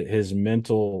his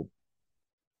mental,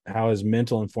 how his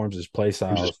mental informs his play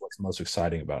style is what's most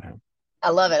exciting about him. I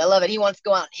love it. I love it. He wants to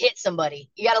go out and hit somebody.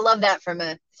 You got to love that from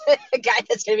a guy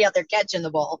that's going to be out there catching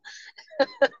the ball.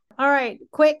 All right,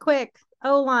 quick.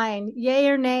 O line, yay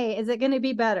or nay? Is it going to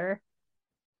be better?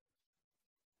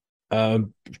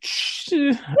 Um,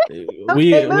 Okay,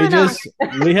 we moving on. just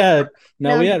we had no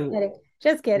No, we I'm had just kidding.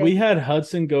 Just we kidding. had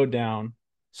Hudson go down,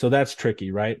 so that's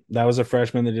tricky, right? That was a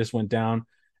freshman that just went down.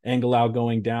 Angelau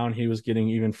going down, he was getting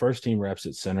even first team reps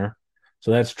at center,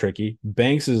 so that's tricky.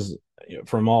 Banks is,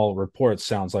 from all reports,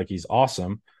 sounds like he's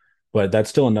awesome, but that's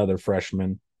still another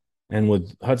freshman. And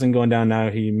with Hudson going down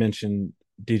now, he mentioned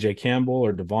DJ Campbell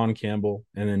or Devon Campbell,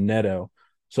 and then Neto.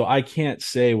 So I can't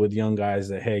say with young guys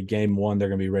that, hey, game one, they're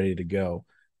going to be ready to go.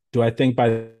 Do I think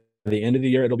by the end of the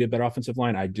year it'll be a better offensive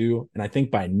line? I do. And I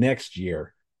think by next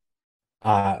year,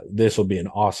 this will be an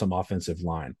awesome offensive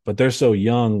line. But they're so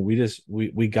young.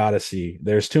 We got to see.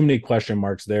 There's too many question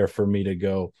marks there for me to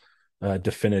go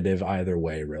definitive either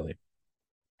way, really.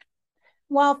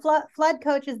 While Flood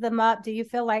coaches them up, do you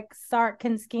feel like Sark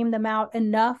can scheme them out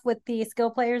enough with the skill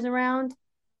players around?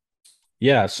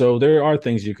 Yeah, so there are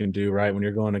things you can do, right? When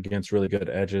you're going against really good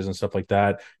edges and stuff like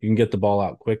that, you can get the ball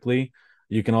out quickly.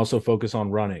 You can also focus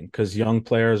on running because young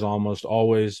players are almost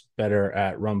always better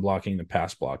at run blocking than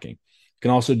pass blocking. You can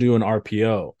also do an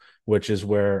RPO, which is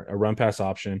where a run pass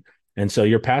option. And so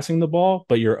you're passing the ball,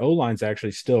 but your O line's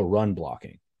actually still run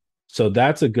blocking. So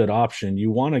that's a good option.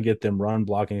 You want to get them run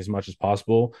blocking as much as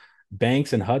possible.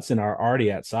 Banks and Hudson are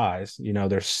already at size. They're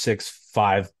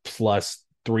 6'5" plus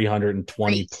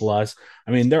 320 Great. plus.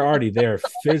 I mean, they're already there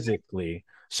physically.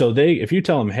 So if you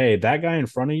tell them, hey, that guy in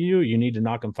front of you, you need to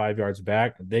knock him 5 yards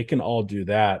back, they can all do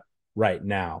that right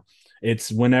now.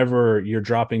 It's whenever you're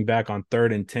dropping back on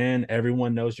 3rd and 10,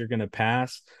 everyone knows you're going to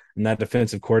pass. And that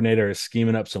defensive coordinator is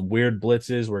scheming up some weird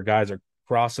blitzes where guys are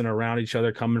crossing around each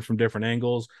other, coming from different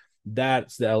angles.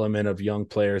 That's the element of young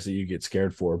players that you get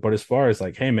scared for. But as far as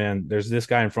like, hey, man, there's this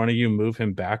guy in front of you, move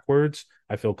him backwards,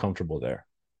 I feel comfortable there.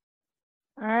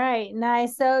 All right,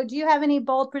 nice. So, do you have any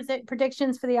bold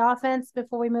predictions for the offense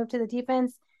before we move to the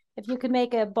defense? If you could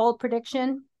make a bold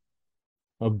prediction.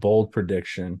 A bold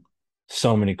prediction.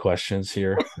 So many questions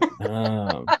here.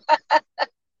 Um,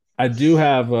 I do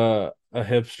have a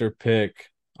hipster pick.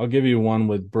 I'll give you one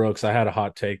with Brooks. I had a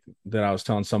hot take that I was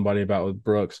telling somebody about with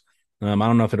Brooks. I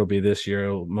don't know if it'll be this year.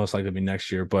 It'll most likely be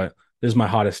next year, but this is my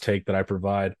hottest take that I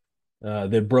provide.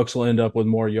 That Brooks will end up with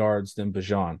more yards than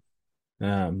Bajan.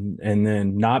 And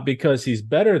then not because he's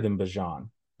better than Bajan,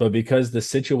 but because the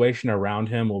situation around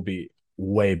him will be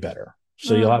way better.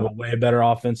 So you'll have a way better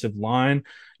offensive line.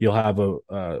 You'll have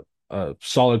a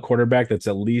solid quarterback that's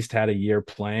at least had a year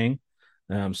playing.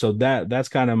 So that's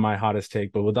kind of my hottest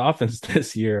take. But with the offense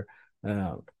this year,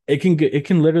 it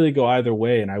can literally go either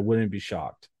way, and I wouldn't be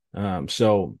shocked.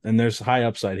 So and there's high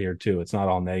upside here too. It's not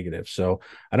all negative. So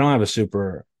I don't have a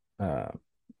super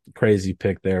crazy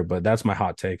pick there, but that's my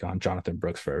hot take on Jonathan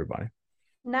Brooks for everybody.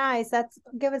 Nice. That's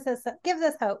gives us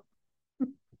hope.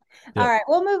 All Yep. right,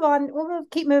 we'll move on.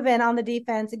 Keep moving on the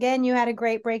defense. Again, you had a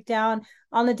great breakdown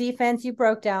on the defense. You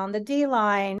broke down the D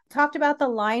line, talked about the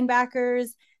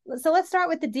linebackers. So let's start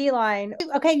with the D line.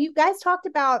 Okay, you guys talked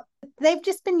about they've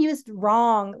just been used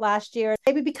wrong last year.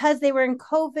 Maybe because they were in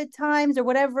COVID times or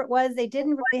whatever it was, they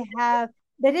didn't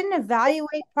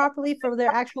evaluate properly for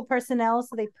their actual personnel.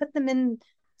 So they put them in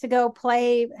to go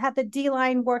play, had the D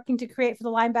line working to create for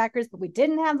the linebackers, but we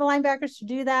didn't have the linebackers to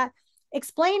do that.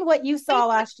 Explain what you saw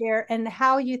last year and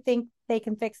how you think they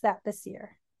can fix that this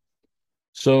year.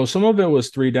 So some of it was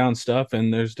three down stuff,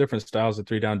 and there's different styles of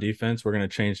three down defense. We're going to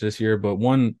change this year, but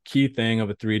one key thing of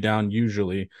a three down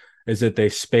usually is that they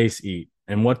space eat.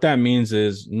 And what that means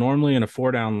is normally in a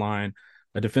four down line,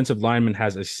 a defensive lineman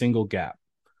has a single gap.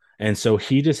 And so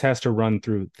he just has to run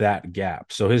through that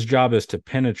gap. So his job is to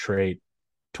penetrate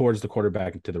towards the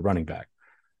quarterback and to the running back.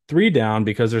 Three down,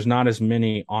 because there's not as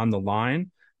many on the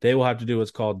line, they will have to do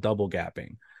what's called double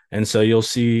gapping. And so you'll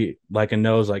see like a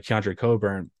nose like Keandre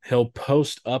Coburn, he'll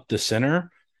post up the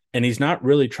center and he's not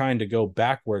really trying to go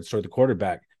backwards toward the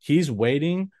quarterback. He's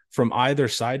waiting from either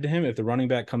side to him. If the running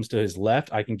back comes to his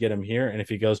left, I can get him here. And if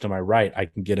he goes to my right, I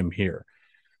can get him here.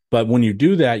 But when you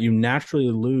do that, you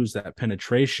naturally lose that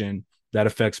penetration that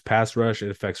affects pass rush, it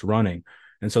affects running.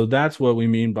 And so that's what we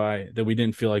mean by that we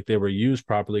didn't feel like they were used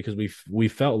properly because we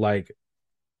felt like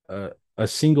a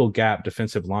single gap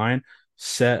defensive line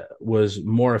set was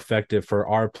more effective for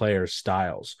our players'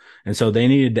 styles. And so they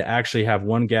needed to actually have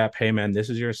one gap. Hey, man, this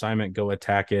is your assignment. Go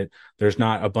attack it. There's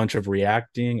not a bunch of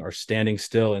reacting or standing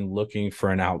still and looking for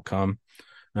an outcome.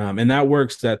 And that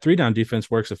works. That three down defense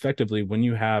works effectively when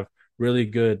you have really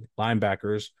good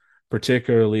linebackers,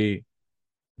 particularly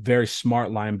very smart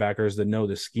linebackers that know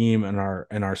the scheme and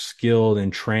are skilled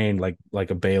and trained like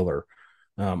a Baylor.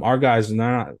 Our guys,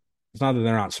 not it's not that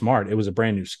they're not smart. It was a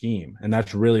brand new scheme, and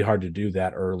that's really hard to do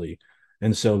that early.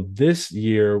 And so this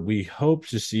year we hope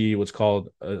to see what's called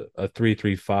a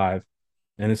 3-3-5,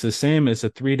 and it's the same as a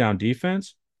three down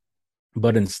defense,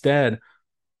 but instead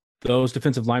those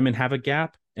defensive linemen have a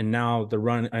gap, and now the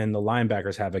run and the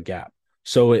linebackers have a gap.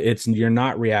 So it's you're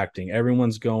not reacting.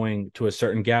 Everyone's going to a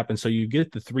certain gap, and so you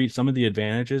get some of the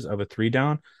advantages of a three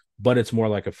down, but it's more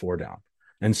like a four down.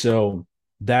 And so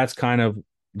that's kind of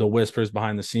the whispers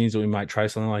behind the scenes that we might try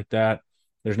something like that.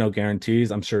 There's no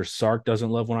guarantees. I'm sure Sark doesn't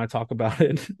love when I talk about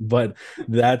it, but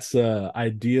that's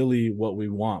ideally what we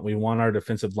want. We want our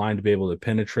defensive line to be able to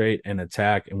penetrate and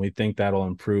attack, and we think that'll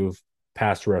improve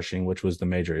pass rushing, which was the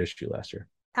major issue last year.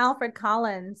 Alfred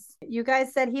Collins, you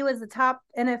guys said he was the top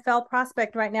NFL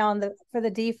prospect right now for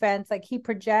the defense. Like he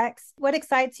projects. What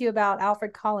excites you about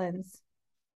Alfred Collins?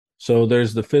 So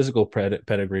there's the physical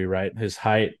pedigree, right? His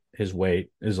height, his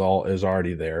weight is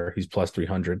already there. He's plus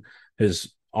 300.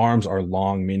 His arms are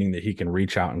long, meaning that he can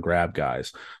reach out and grab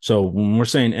guys. So when we're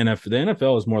saying the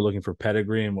NFL is more looking for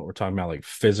pedigree and what we're talking about, like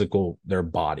physical, their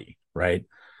body, right?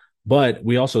 But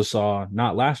we also saw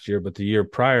not last year, but the year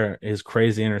prior, his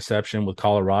crazy interception with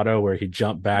Colorado where he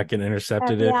jumped back and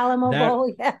intercepted At the it. Alamo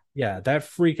Bowl, yeah. Yeah, that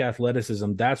freak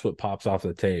athleticism, that's what pops off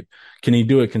the tape. Can he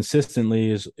do it consistently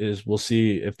is we'll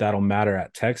see if that'll matter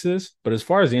at Texas. But as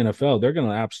far as the NFL, they're going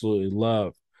to absolutely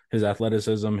love his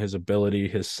athleticism, his ability,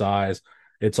 his size.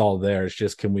 It's all there. It's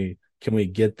just can we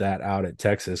get that out at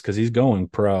Texas because he's going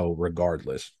pro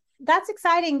regardless. That's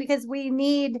exciting because we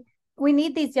need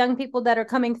these young people that are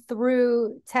coming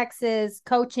through Texas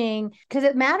coaching because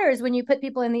it matters when you put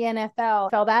people in the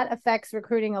NFL. So that affects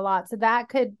recruiting a lot. So that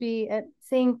could be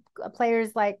seeing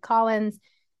players like Collins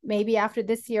maybe after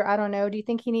this year. I don't know. Do you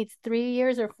think he needs 3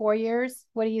 years or 4 years?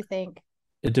 What do you think?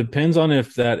 It depends on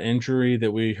if that injury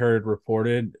that we heard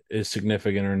reported is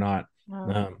significant or not.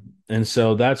 And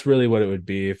so that's really what it would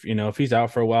be. If he's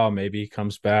out for a while, maybe he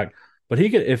comes back. But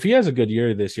if he has a good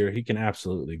year this year, he can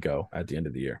absolutely go at the end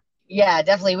of the year. Yeah,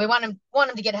 definitely. We want him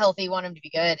to get healthy, want him to be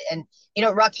good. And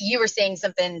Rocky, you were saying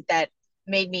something that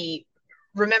made me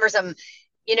remember some.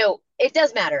 It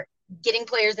does matter. Getting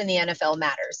players in the NFL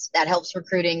matters. That helps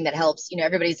recruiting. That helps.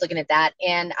 Everybody's looking at that.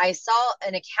 And I saw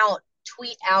an account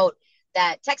tweet out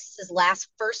that Texas's last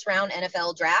first round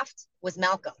NFL draft was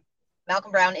Malcolm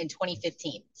Brown in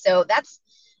 2015. So that's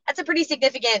a pretty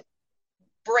significant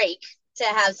break to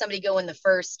have somebody go in the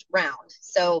first round.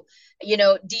 So,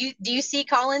 do you see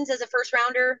Collins as a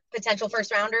potential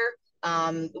first rounder,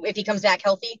 if he comes back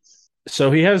healthy?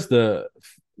 So he has the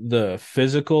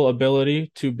physical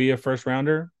ability to be a first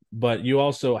rounder, but you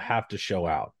also have to show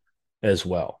out as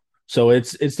well. So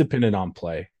it's dependent on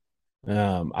play.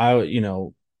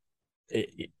 I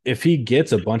if he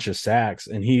gets a bunch of sacks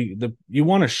and you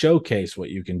want to showcase what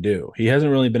you can do. He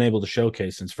hasn't really been able to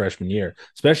showcase since freshman year,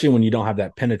 especially when you don't have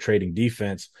that penetrating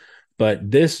defense. But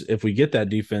if we get that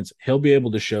defense, he'll be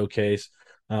able to showcase.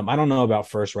 I don't know about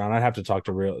first round. I'd have to talk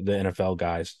to the NFL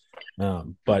guys.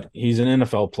 But he's an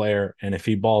NFL player, and if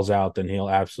he balls out, then he'll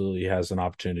absolutely has an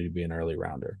opportunity to be an early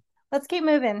rounder. Let's keep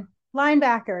moving.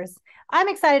 Linebackers. I'm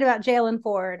excited about Jalen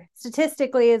Ford.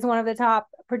 Statistically, is one of the top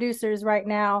producers right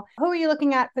now. Who are you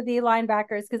looking at for the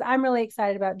linebackers? Because I'm really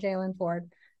excited about Jalen Ford.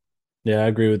 Yeah, I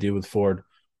agree with you with Ford.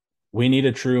 We need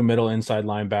a true middle inside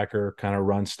linebacker, kind of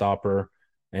run stopper.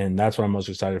 And that's what I'm most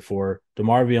excited for.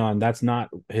 DeMarvion, that's not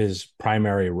his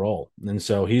primary role. And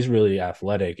so he's really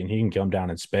athletic and he can come down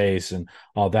in space and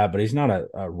all that, but he's not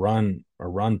a run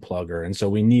plugger. And so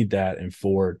we need that in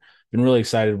Ford. Been really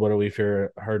excited what we've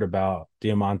heard about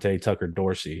Diamante Tucker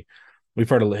Dorsey. We've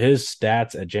heard of his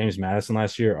stats at James Madison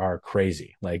last year are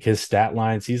crazy. Like his stat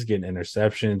lines, he's getting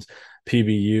interceptions,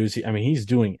 PBUs. I mean, he's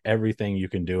doing everything you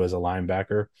can do as a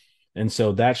linebacker. And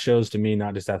so that shows to me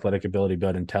not just athletic ability,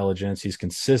 but intelligence. He's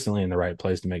consistently in the right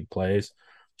place to make plays.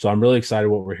 So I'm really excited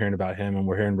what we're hearing about him, and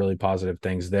we're hearing really positive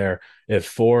things there. If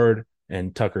Ford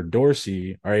and Tucker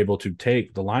Dorsey are able to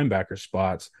take the linebacker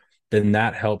spots, then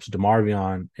that helps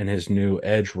DeMarvion in his new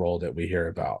edge role that we hear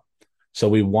about. So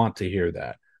we want to hear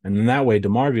that. And then that way,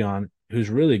 DeMarvion, who's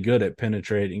really good at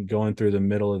penetrating, going through the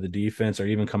middle of the defense or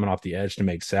even coming off the edge to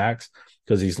make sacks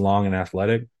because he's long and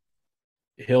athletic,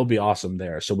 he'll be awesome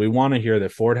there. So we want to hear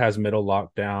that Ford has middle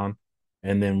lockdown,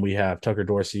 and then we have Tucker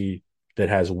Dorsey that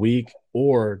has weak,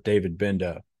 or David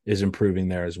Benda is improving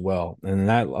there as well. And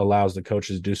that allows the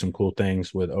coaches to do some cool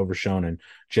things with Overshown and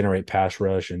generate pass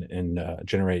rush and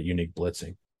generate unique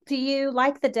blitzing. Do you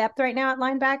like the depth right now at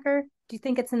linebacker? Do you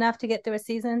think it's enough to get through a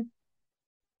season?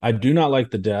 I do not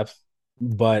like the depth,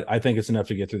 but I think it's enough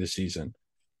to get through the season.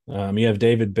 You have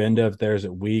David Benda if there's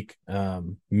a weak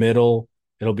middle.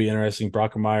 It'll be interesting.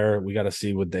 Brockermeyer, we got to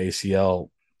see with the ACL.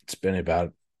 It's been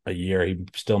about a year. He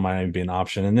still might even be an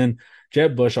option. And then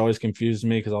Jeb Bush always confuses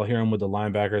me because I'll hear him with the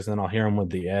linebackers, and then I'll hear him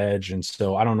with the edge. And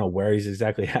so I don't know where he's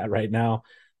exactly at right now,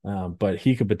 but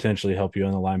he could potentially help you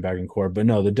in the linebacking core. But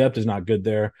no, the depth is not good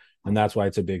there, and that's why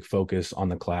it's a big focus on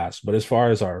the class. But as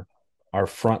far as our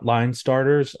frontline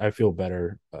starters, I feel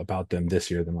better about them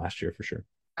this year than last year for sure.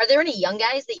 Are there any young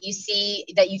guys that you see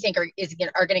that you think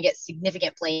are going to get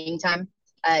significant playing time,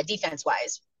 defense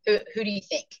wise? Who do you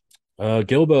think?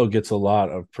 Gilbo gets a lot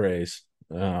of praise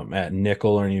at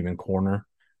nickel or even corner.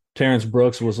 Terrence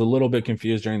Brooks was a little bit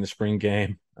confused during the spring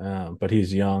game, but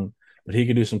he's young. But he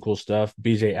could do some cool stuff.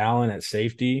 BJ Allen at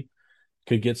safety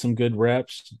could get some good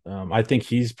reps. I think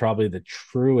he's probably the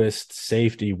truest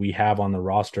safety we have on the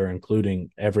roster, including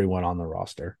everyone on the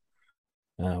roster.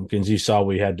 Because you saw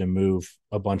we had to move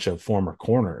a bunch of former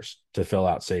corners to fill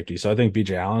out safety. So I think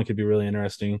BJ Allen could be really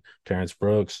interesting. Terrence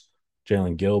Brooks,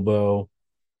 Jalen Gilbo.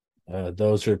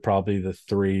 Those are probably the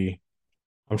three.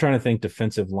 I'm trying to think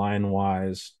defensive line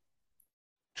wise.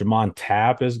 Jamon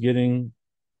Tapp is getting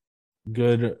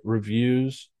good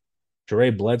reviews.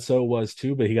 Jere Bledsoe was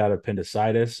too, but he got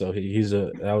appendicitis, so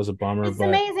that was a bummer. It's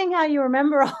amazing how you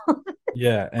remember all.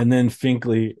 Yeah, and then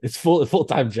Finkley, it's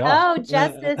full-time job. Oh,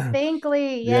 Justice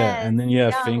Finkley, Yeah, yes, and then you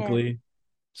have youngin. Finkley.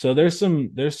 So there's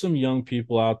some young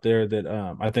people out there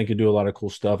that I think could do a lot of cool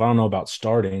stuff. I don't know about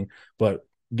starting, but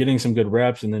getting some good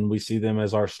reps, and then we see them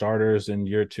as our starters in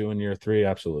year 2 and year 3.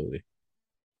 Absolutely.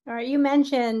 All right, you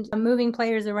mentioned moving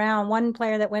players around. One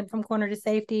player that went from corner to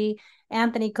safety,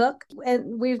 Anthony Cook.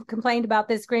 And we've complained about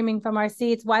this screaming from our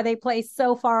seats, why they play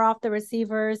so far off the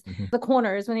receivers, the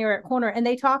corners when they were at corner. And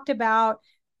they talked about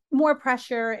more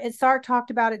pressure. And Sark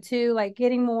talked about it too, like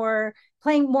playing more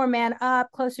man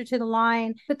up, closer to the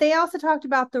line. But they also talked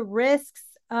about the risks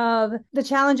of the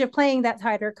challenge of playing that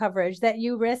tighter coverage, that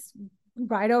you risk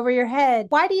right over your head.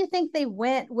 Why do you think they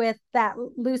went with that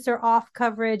looser off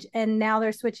coverage and now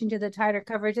they're switching to the tighter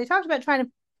coverage? They talked about trying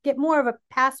to get more of a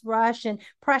pass rush and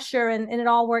pressure, and it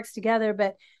all works together.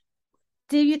 But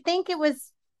do you think it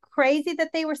was crazy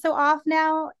that they were so off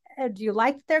now? Do you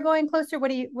like that they're going closer? What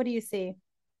do you see?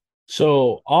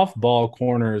 So off ball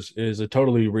corners is a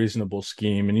totally reasonable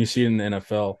scheme, and you see it in the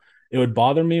NFL. It would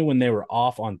bother me when they were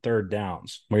off on third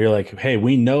downs, where you're like, hey,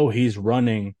 we know he's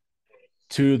running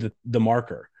to the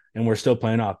marker and we're still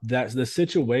playing off. That's the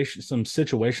situation, some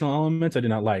situational elements I do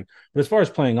not like. But as far as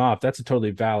playing off, that's a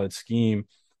totally valid scheme.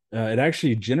 It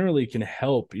actually generally can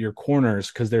help your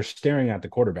corners because they're staring at the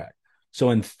quarterback. So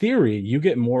in theory, you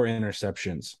get more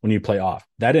interceptions when you play off.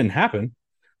 That didn't happen,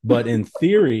 but in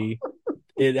theory,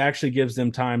 it actually gives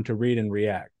them time to read and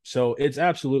react. So it's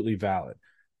absolutely valid.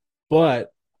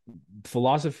 But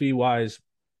philosophy wise,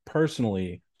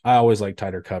 personally, I always like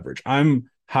tighter coverage. I'm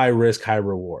high risk, high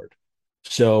reward.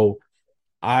 So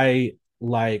I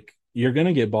like you're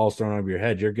gonna get balls thrown over your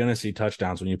head. You're gonna see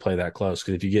touchdowns when you play that close.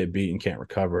 Because if you get beat and can't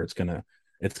recover, it's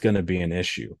gonna be an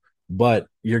issue. But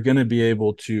you're gonna be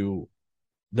able to.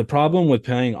 The problem with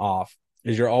playing off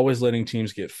is you're always letting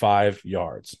teams get 5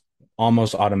 yards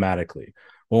almost automatically.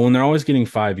 Well, when they're always getting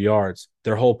 5 yards,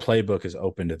 their whole playbook is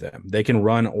open to them. They can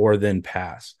run or then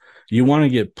pass. You want to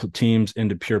get teams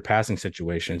into pure passing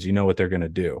situations. You know what they're going to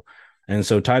do. And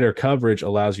so tighter coverage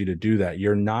allows you to do that.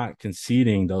 You're not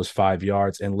conceding those 5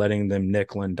 yards and letting them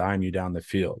nickel and dime you down the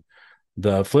field.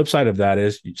 The flip side of that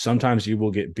is sometimes you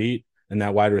will get beat and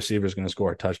that wide receiver is going to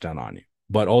score a touchdown on you.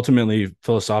 But ultimately,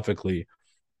 philosophically,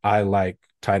 I like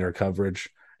tighter coverage.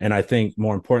 And I think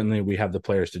more importantly, we have the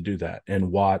players to do that.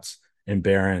 And Watts and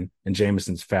Barron and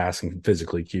Jameson's fast and can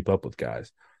physically keep up with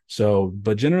guys. So,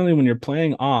 but generally when you're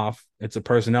playing off, it's a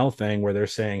personnel thing where they're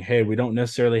saying, hey, we don't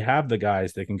necessarily have the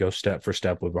guys that can go step for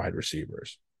step with wide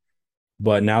receivers.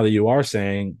 But now that you are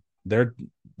saying they're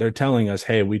telling us,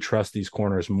 hey, we trust these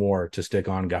corners more to stick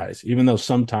on guys, even though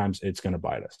sometimes it's going to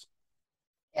bite us.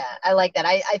 Yeah, I like that.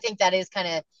 I think that is kind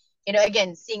of,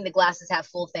 again, seeing the glasses half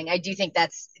full thing. I do think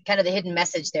that's kind of the hidden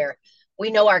message there.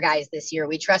 We know our guys this year.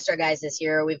 We trust our guys this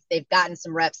year. They've gotten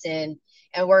some reps in,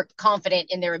 and we're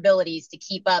confident in their abilities to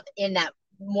keep up in that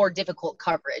more difficult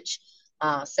coverage.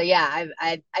 So yeah,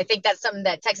 I think that's something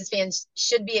that Texas fans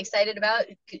should be excited about.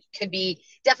 Could be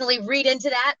definitely read into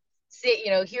that. See,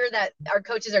 hear that our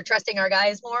coaches are trusting our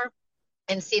guys more,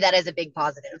 and see that as a big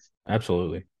positive.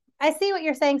 Absolutely. I see what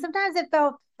you're saying. Sometimes it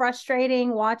felt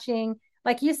frustrating watching,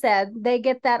 like you said, they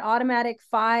get that automatic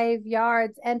 5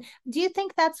 yards. And do you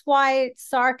think that's why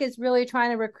Sark is really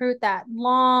trying to recruit that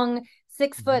long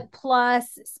 6 foot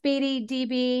plus speedy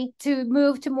DB to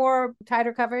move to more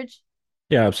tighter coverage?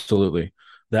 Yeah, absolutely.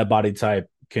 That body type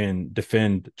can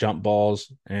defend jump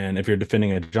balls. And if you're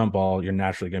defending a jump ball, you're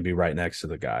naturally going to be right next to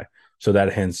the guy. So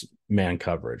that hence man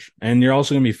coverage. And you're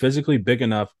also going to be physically big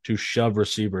enough to shove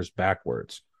receivers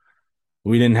backwards.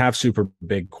 We didn't have super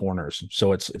big corners,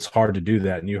 so it's hard to do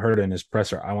that. And you heard it in his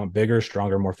presser, I want bigger,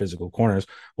 stronger, more physical corners.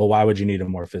 Well, why would you need a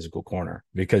more physical corner?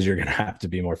 Because you're going to have to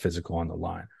be more physical on the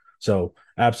line. So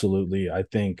absolutely, I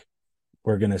think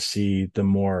we're going to see the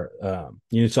more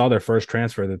you saw their first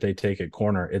transfer that they take at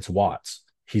corner. It's Watts.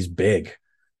 He's big,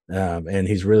 and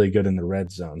he's really good in the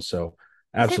red zone. So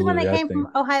Is he the one that absolutely, I came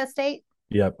think. from Ohio State?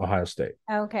 Yep, Ohio State.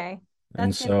 Okay.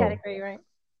 And That's good so pedigree, right?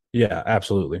 yeah,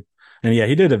 absolutely. And yeah,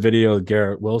 he did a video with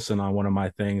Garrett Wilson on one of my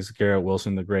things. Garrett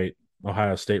Wilson, the great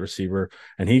Ohio State receiver,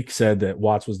 and he said that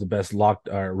Watts was the best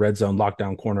red zone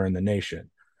lockdown corner in the nation.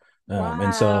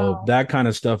 And so Wow. that kind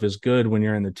of stuff is good when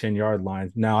you're in the 10-yard line.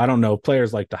 Now, I don't know,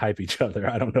 players like to hype each other.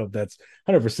 I don't know if that's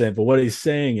 100%, but what he's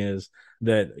saying is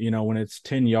that, when it's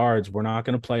 10 yards, we're not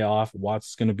going to play off.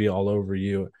 Watts is going to be all over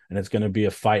you, and it's going to be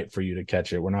a fight for you to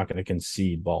catch it. We're not going to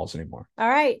concede balls anymore. All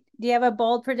right. Do you have a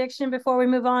bold prediction before we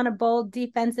move on? A bold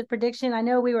defensive prediction? I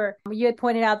know you had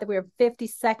pointed out that we were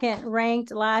 52nd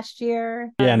ranked last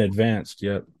year. Yeah, and advanced.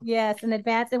 Yep. Yes, in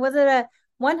advance. And was it a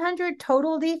 100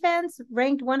 total defense,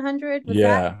 ranked 100? Was that?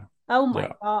 Yeah. Oh my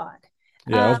Yeah. God.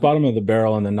 Yeah, I was bottom of the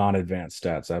barrel in the non-advanced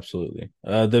stats. Absolutely.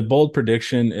 The bold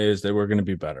prediction is that we're going to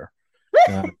be better.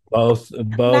 Both,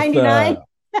 99.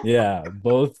 yeah,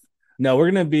 both. No, we're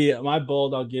going to be my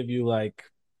bold. I'll give you like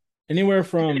anywhere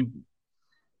from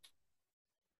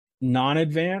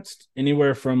non-advanced,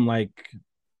 anywhere from like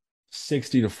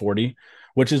 60 to 40,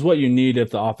 which is what you need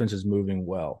if the offense is moving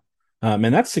well. And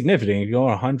that's significant. You go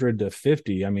 100 to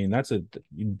 50. I mean,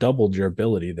 you doubled your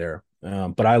ability there.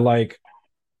 But I like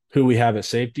who we have at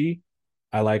safety.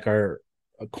 I like our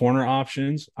corner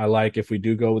options. I like if we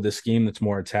do go with a scheme that's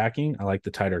more attacking. I like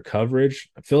the tighter coverage.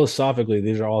 Philosophically,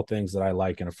 these are all things that I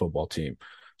like in a football team.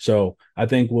 So I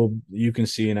think you can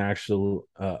see an actual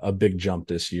a big jump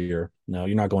this year. No,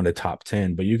 you're not going to top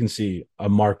 10, but you can see a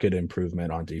market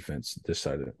improvement on defense this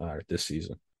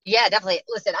season. Yeah, definitely.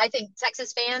 Listen, I think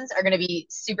Texas fans are going to be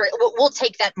super. We'll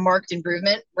take that marked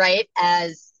improvement, right,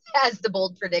 as the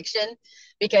bold prediction,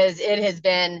 because it has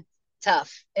been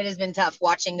tough. It has been tough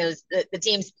watching the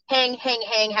teams hang,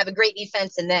 have a great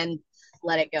defense, and then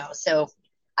let it go. So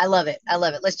I love it. I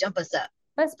love it. Let's jump us up.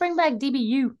 Let's bring back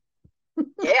DBU.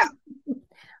 Yeah.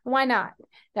 Why not?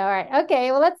 All right.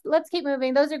 Okay. Well, let's keep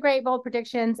moving. Those are great bold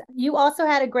predictions. You also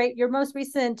had your most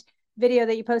recent video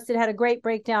that you posted had a great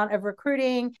breakdown of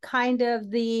recruiting, kind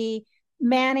of the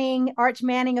Arch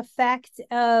Manning effect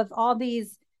of all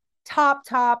these top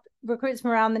recruits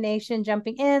from around the nation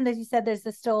jumping in. As you said, there's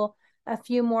still a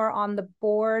few more on the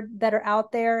board that are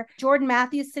out there. Jordan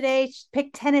Matthews today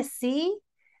picked Tennessee.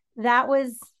 That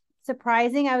was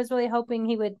surprising. I was really hoping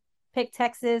he would pick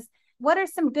Texas. What are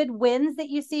some good wins that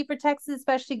you see for Texas,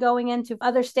 especially going into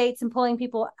other states and pulling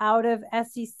people out of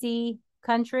SEC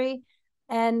country?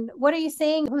 And what are you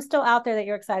seeing? Who's still out there that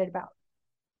you're excited about?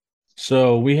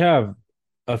 So we have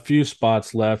a few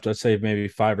spots left. I'd say maybe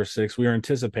 5 or 6. We are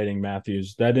anticipating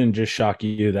Matthews. That didn't just shock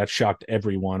you. That shocked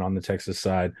everyone on the Texas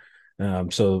side.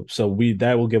 So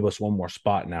that will give us one more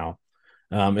spot now.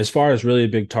 As far as really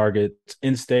big targets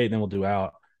in state, then we'll do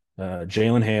out.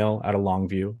 Jalen Hale out of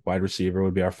Longview, wide receiver,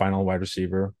 would be our final wide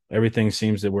receiver. Everything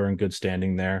seems that we're in good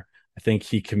standing there. I think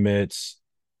he commits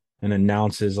and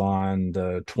announces on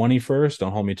the 21st.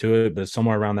 Don't hold me to it, but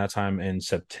somewhere around that time in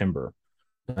September.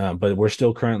 But we're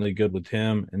still currently good with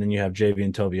him. And then you have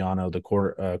Javian Toviano, the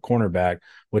cornerback,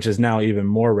 which is now even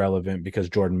more relevant because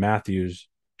Jordan Matthews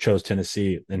chose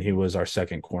Tennessee and he was our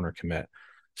second corner commit.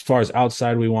 As far as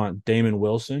outside, we want Damon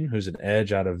Wilson, who's an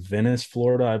edge out of Venice,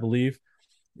 Florida, I believe.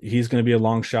 He's going to be a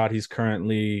long shot. He's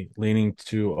currently leaning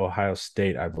to Ohio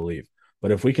State, I believe.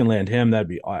 But if we can land him, that'd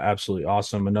be absolutely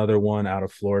awesome. Another one out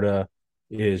of Florida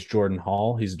is Jordan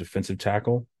Hall. He's a defensive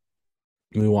tackle.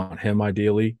 We want him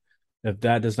ideally. If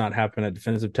that does not happen at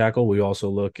defensive tackle, we also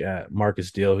look at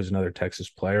Marcus Deal, who's another Texas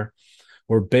player.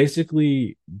 We're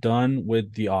basically done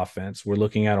with the offense. We're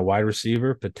looking at a wide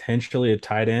receiver, potentially a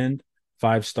tight end,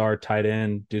 5-star tight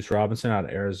end, Deuce Robinson out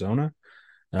of Arizona.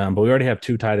 But we already have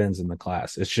 2 tight ends in the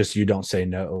class. It's just you don't say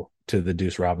no to the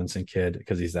Deuce Robinson kid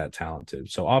because he's that talented.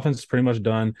 So offense is pretty much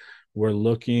done. We're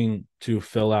looking to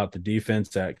fill out the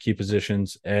defense at key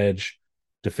positions, edge,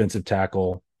 defensive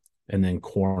tackle, and then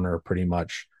corner pretty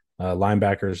much.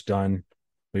 Linebackers done.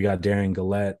 We got Darian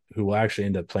Gillette, who will actually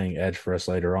end up playing edge for us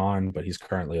later on, but he's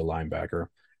currently a linebacker.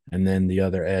 And then the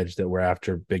other edge that we're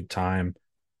after big time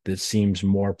that seems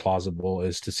more plausible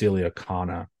is Cecilia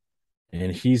Kana.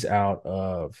 And he's out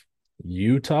of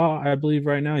Utah, I believe,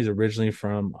 right now. He's originally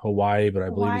from Hawaii, but I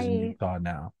believe he's in Utah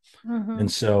now. Mm-hmm.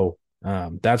 And so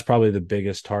that's probably the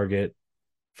biggest target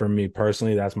for me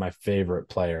personally. That's my favorite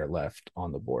player left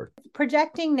on the board.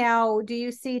 Projecting now, do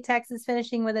you see Texas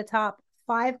finishing with a top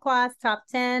 5 class, top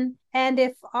 10? And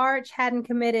if Arch hadn't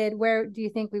committed, where do you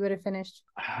think we would have finished?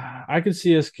 I could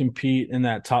see us compete in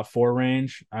that top 4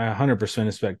 range. I 100%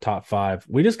 expect top 5.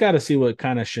 We just got to see what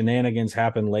kind of shenanigans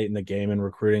happen late in the game in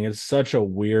recruiting. It's such a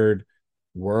weird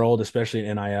world, especially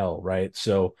in NIL, right?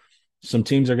 So some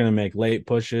teams are going to make late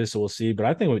pushes, so we'll see. But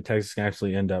I think Texas can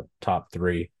actually end up top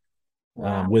 3.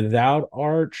 Wow. Without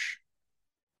Arch,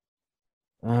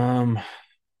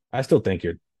 I still think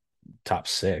you're top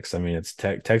 6. I mean, it's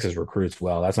Texas recruits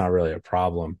well. That's not really a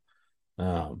problem.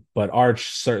 But Arch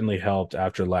certainly helped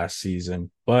after last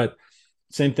season. But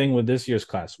same thing with this year's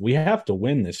class. We have to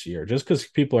win this year. Just because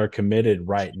people are committed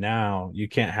right now, you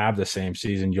can't have the same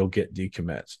season. You'll get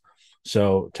decommits.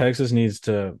 So Texas needs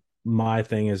to. My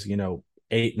thing is,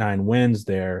 8-9 wins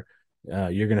there.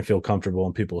 You're going to feel comfortable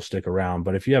and people will stick around.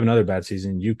 But if you have another bad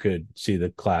season, you could see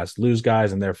the class lose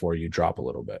guys and therefore you drop a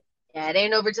little bit. Yeah, it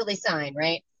ain't over till they sign,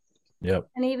 right? Yep.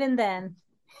 And even then.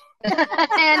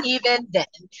 and even then.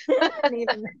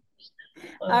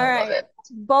 All right.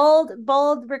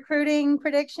 Bold recruiting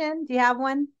prediction. Do you have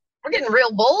one? We're getting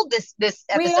real bold this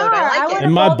episode. I like it.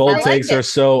 And my bold takes are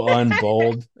so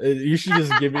unbold. You should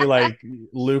just give me like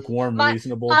lukewarm,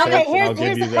 reasonable takes. Okay, and I'll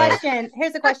give you the question.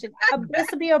 Here's the question. This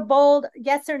will be a bold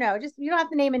yes or no. Just you don't have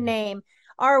to name a name.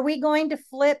 Are we going to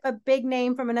flip a big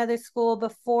name from another school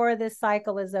before this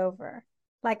cycle is over?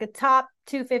 Like a top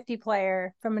 250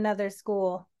 player from another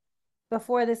school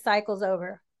before this cycle's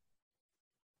over?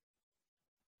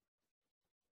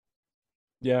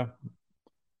 Yeah.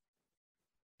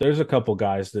 There's a couple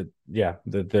guys that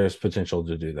there's potential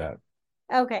to do that.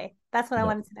 Okay. That's what I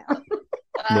wanted to know.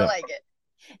 I like it.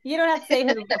 You don't have to say who,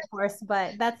 of course,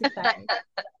 but that's exciting.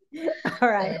 All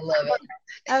right. I love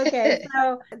it. Okay.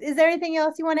 So is there anything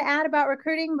else you want to add about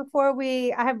recruiting before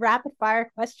I have rapid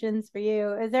fire questions for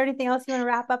you? Is there anything else you want to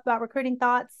wrap up about recruiting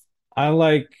thoughts? I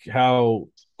like how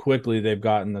quickly they've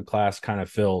gotten the class kind of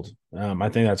filled. I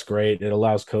think that's great. It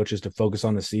allows coaches to focus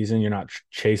on the season. You're not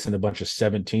chasing a bunch of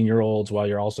 17-year-olds while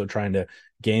you're also trying to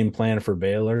game plan for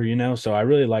Baylor, So I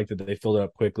really like that they filled it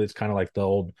up quickly. It's kind of like the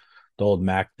old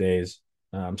MAC days.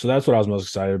 So that's what I was most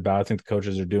excited about. I think the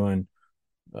coaches are doing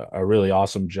a really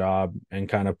awesome job and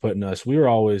kind of putting us. We were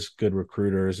always good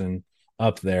recruiters and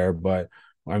up there, but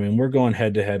I mean, we're going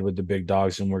head to head with the big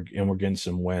dogs, and we're getting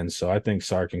some wins. So I think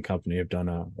Sark and company have done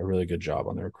a really good job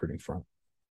on the recruiting front.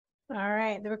 All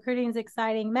right, the recruiting is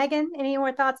exciting. Megan, any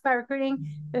more thoughts about recruiting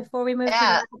before we move to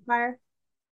Yeah. rapid fire?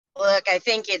 Look, I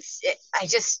think I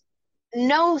just,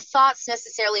 no thoughts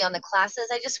necessarily on the classes.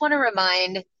 I just want to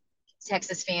remind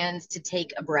Texas fans to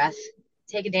take a breath,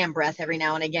 take a damn breath every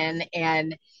now and again.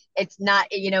 And it's not,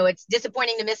 it's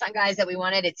disappointing to miss on guys that we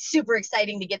wanted. It's super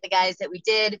exciting to get the guys that we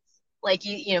did, like,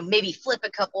 maybe flip a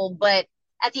couple. But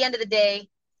at the end of the day,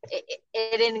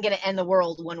 it isn't going to end the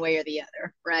world one way or the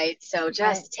other, right? So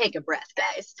just take a breath,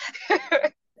 guys.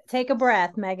 Take a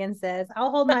breath, Megan says. I'll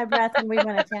hold my breath when we win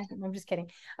a championship. I'm just kidding.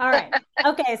 All right.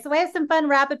 Okay, so we have some fun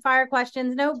rapid fire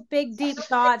questions. No big deep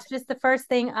thoughts, just the first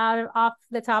thing off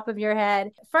the top of your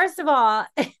head. First of all,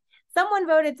 someone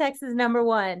voted Texas number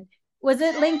 1. Was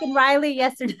it Lincoln Riley?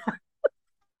 Yes or no?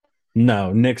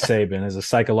 No, Nick Saban is a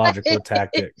psychological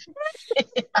tactic.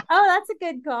 Oh, that's a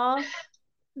good call.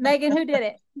 Megan, who did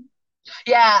it?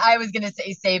 Yeah, I was going to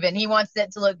say Saban. He wants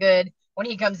it to look good when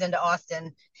he comes into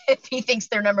Austin. If he thinks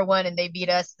they're number 1 and they beat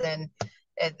us, then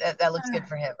that looks good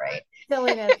for him, right?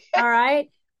 Silliness. All right.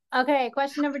 Okay,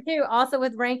 question number 2, also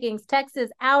with rankings.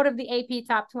 Texas out of the AP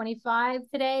Top 25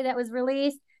 today that was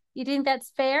released. You think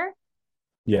that's fair?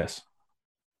 Yes.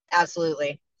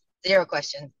 Absolutely. 0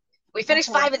 question. We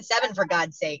finished 5 and 7 for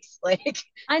God's sakes. Like,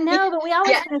 I know, but we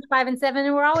always finish 5 and 7,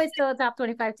 and we're always still a top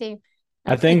 25 team.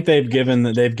 I think they've given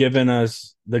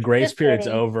us the grace period's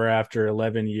over after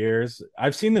 11 years.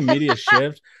 I've seen the media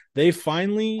shift. They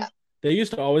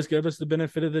used to always give us the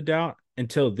benefit of the doubt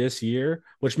until this year,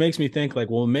 which makes me think like,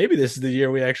 well, maybe this is the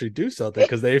year we actually do something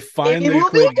because they finally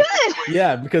quit.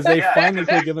 Yeah, because they finally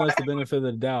quit giving us the benefit of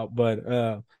the doubt. But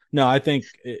no, I think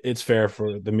it's fair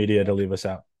for the media to leave us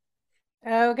out.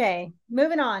 Okay,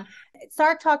 moving on.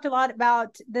 Sark talked a lot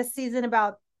about this season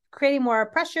about creating more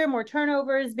pressure, more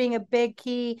turnovers, being a big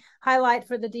key highlight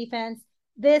for the defense.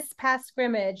 This past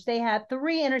scrimmage, they had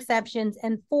 3 interceptions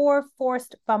and 4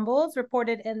 forced fumbles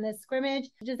reported in this scrimmage.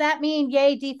 Does that mean,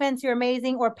 yay, defense, you're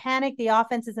amazing, or panic, the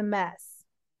offense is a mess?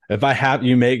 If I have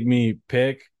you make me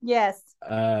pick, yes,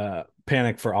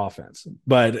 panic for offense,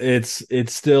 but it's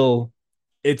still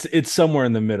it's somewhere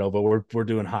in the middle. But we're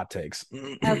doing hot takes.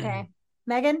 Okay,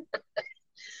 Megan.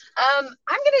 I'm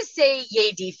gonna say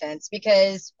yay defense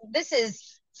because this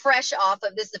is fresh off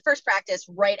of this is the first practice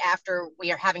right after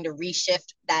we are having to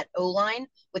reshift that O-line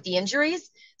with the injuries.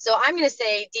 So I'm going to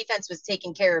say defense was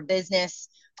taking care of business.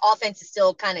 Offense is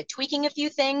still kind of tweaking a few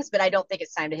things, but I don't think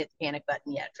it's time to hit the panic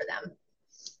button yet for them.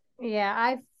 Yeah,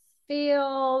 I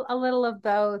feel a little of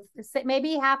both.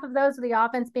 Maybe half of those with the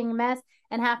offense being a mess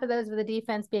and half of those with the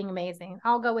defense being amazing.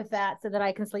 I'll go with that so that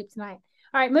I can sleep tonight.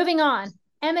 All right, moving on.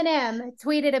 Eminem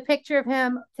tweeted a picture of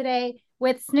him today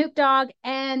with Snoop Dogg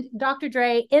and Dr.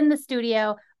 Dre in the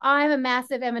studio. I'm a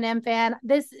massive Eminem fan.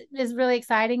 This is really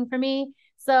exciting for me.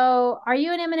 So are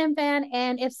you an Eminem fan?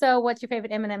 And if so, what's your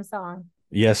favorite Eminem song?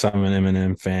 Yes, I'm an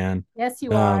Eminem fan. Yes,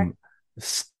 you are.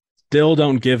 Still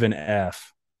Don't Give an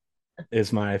F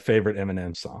is my favorite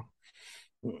Eminem song.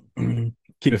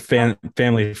 Keep it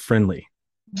family friendly.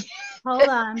 Hold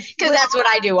on. Because that's what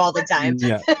I do all the time.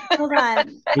 Yeah. Hold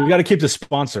on. We got to keep the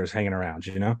sponsors hanging around,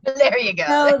 There you go.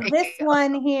 So this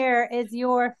one here is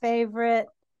your favorite.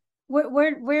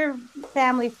 We're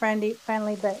family friendly,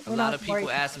 but a lot of people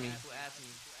ask me,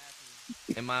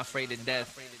 am I afraid of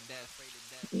death?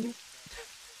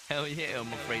 Hell yeah,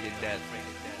 I'm afraid of death.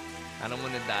 I don't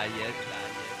want to die yet.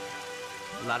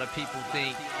 A lot of people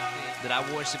think that I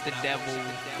worship the devil,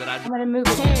 that I'm gonna move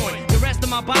on. The rest of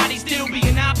my body still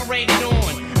being operated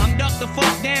on. I'm ducked the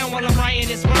fuck down while I'm writing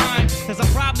this rhyme, cause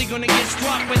I'm probably gonna get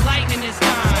struck with lightning this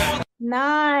time.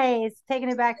 Nice. Taking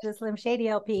it back to the Slim Shady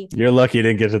LP. You're lucky you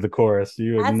didn't get to the chorus.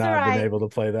 You would That's not right. been able to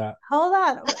play that. Hold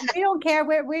on. We don't care.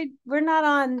 We're not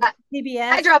on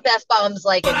PBS. I drop F-bombs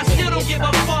like but I still don't give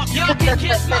a fuck. Y'all can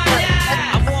kiss my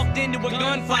ass. I walked into a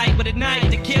gunfight with a knife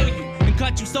to kill you.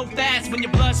 Cut you so fast when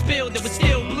your blood spilled it was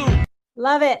still blue.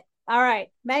 Love it. All right,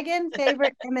 Megan,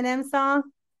 favorite Eminem song?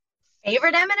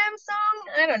 Favorite Eminem song?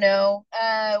 I don't know.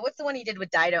 What's the one he did with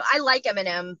Dido? I like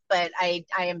Eminem, but I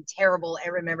am terrible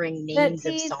at remembering The names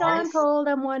of tea's songs. gone cold.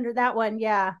 I'm wondering that one.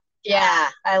 Yeah. Yeah,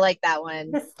 I like that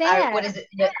one. The What stand. is it?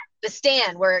 The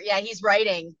Stand, where yeah, he's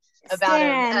writing about him,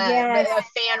 Stand. Yes. a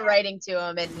fan writing to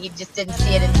him, and he just didn't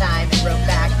see it in time and wrote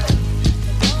back.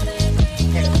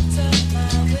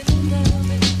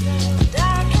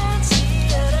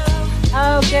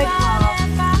 Oh, good call.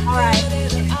 All right.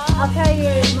 I'll tell you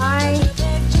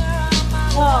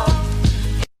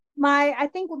I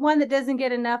think one that doesn't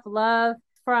get enough love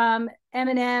from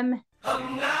Eminem.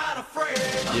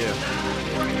 Yeah.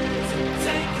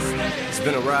 It's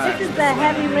been a ride. This is the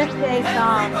Heavy Lift Day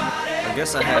song. I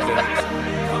guess I had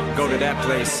to go to that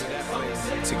place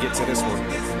to get to this one.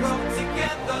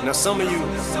 Now, some of you.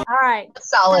 All right. That's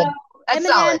solid. So, That's Eminem,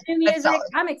 solid. new That's music. solid.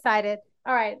 I'm excited.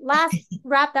 All right. Last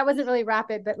rap. That wasn't really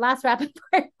rapid, but last rapid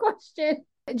fire question.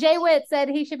 Jay Witt said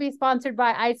he should be sponsored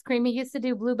by ice cream. He used to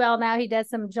do Bluebell. Now he does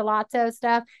some gelato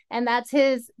stuff. And that's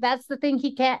the thing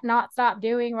he can't not stop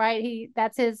doing, right?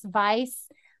 That's his vice.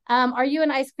 Are you an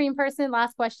ice cream person?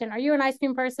 Last question. Are you an ice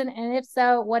cream person? And if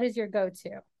so, what is your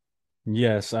go-to?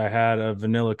 Yes, I had a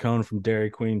vanilla cone from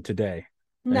Dairy Queen today.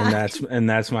 Nice. And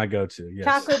that's my go-to. Yes.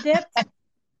 Chocolate dipped?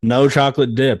 No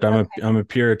chocolate dipped. I'm a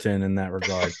Puritan in that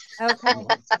regard. Okay.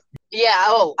 Yeah.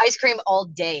 Oh, ice cream all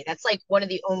day. That's like one of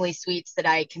the only sweets that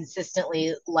I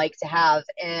consistently like to have.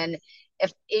 And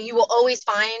if you will always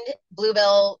find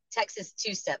Bluebell Texas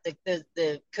two-step,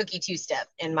 the cookie two-step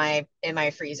in my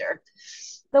freezer.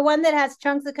 The one that has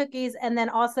chunks of cookies and then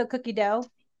also cookie dough.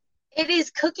 It is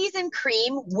cookies and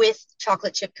cream with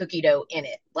chocolate chip cookie dough in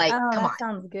it. Like, come on.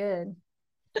 Sounds good.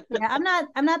 Yeah, I'm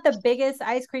not the biggest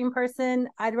ice cream person.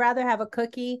 I'd rather have a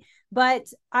cookie, but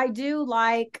I do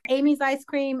like Amy's ice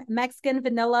cream, Mexican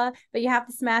vanilla, but you have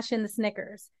to smash in the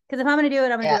Snickers. Because if I'm gonna do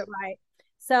it, I'm gonna do it right.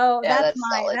 So Yeah,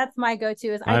 that's my go-to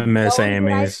is I miss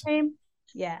Amy's ice cream.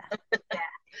 Yeah.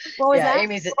 What was that?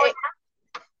 Amy's It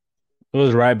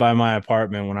was right by my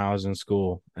apartment when I was in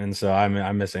school. And so I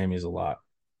miss Amy's a lot.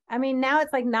 I mean, now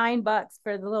it's like $9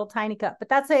 for the little tiny cup, but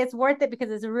that's why it's worth it because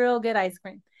it's real good ice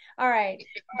cream. All right.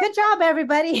 Good job,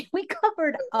 everybody. We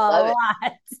covered a lot.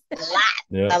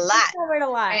 A lot. Covered a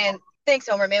lot. And thanks,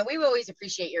 Homer, man. We always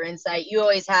appreciate your insight. You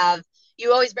always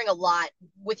bring a lot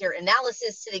with your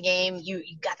analysis to the game. You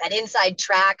got that inside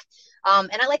track.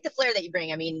 And I like the flair that you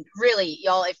bring. I mean, really,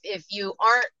 y'all, if you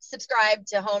aren't subscribed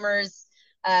to Homer's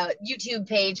YouTube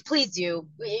page, please do.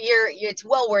 It's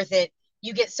well worth it.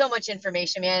 You get so much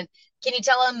information, man. Can you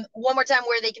tell them one more time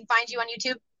where they can find you on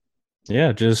YouTube?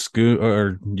 Yeah, just go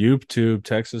or YouTube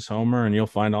Texas Homer, and you'll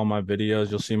find all my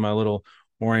videos. You'll see my little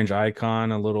orange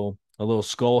icon, a little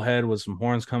skull head with some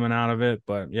horns coming out of it.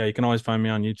 But yeah, you can always find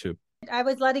me on YouTube. I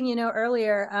was letting you know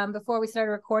earlier before we started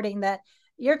recording that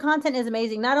your content is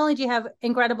amazing. Not only do you have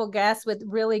incredible guests with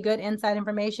really good inside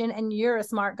information, and you're a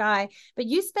smart guy, but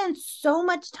you spend so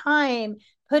much time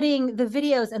putting the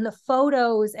videos and the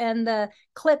photos and the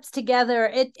clips together.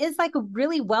 It is like a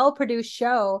really well-produced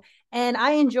show, and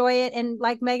I enjoy it. And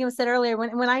like Megan said earlier,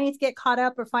 when I need to get caught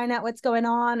up or find out what's going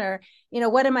on, or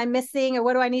what am I missing, or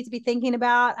what do I need to be thinking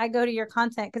about, I go to your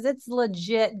content because it's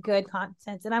legit good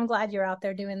content. And I'm glad you're out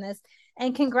there doing this.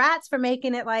 And congrats for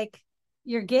making it like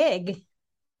your gig.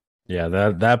 Yeah,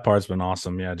 that part's been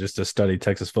awesome. Yeah, just to study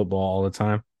Texas football all the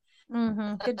time.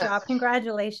 Mm-hmm. Good job.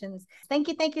 Congratulations. Thank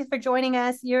you for joining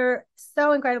us. You're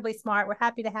so incredibly smart. We're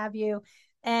happy to have you.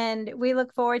 And we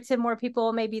look forward to more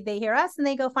people. Maybe they hear us and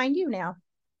they go find you now.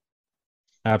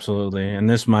 Absolutely. And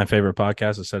this is my favorite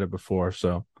podcast. I said it before.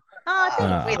 So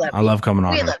I love coming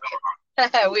on. We love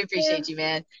you. We appreciate you,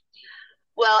 man.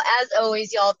 Well, as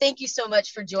always, y'all, thank you so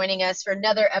much for joining us for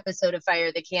another episode of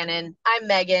Fire the Cannon. I'm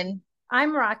Megan.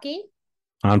 I'm Rocky.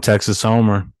 I'm Texas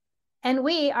Homer. And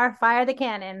we are Fire the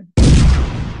Cannon.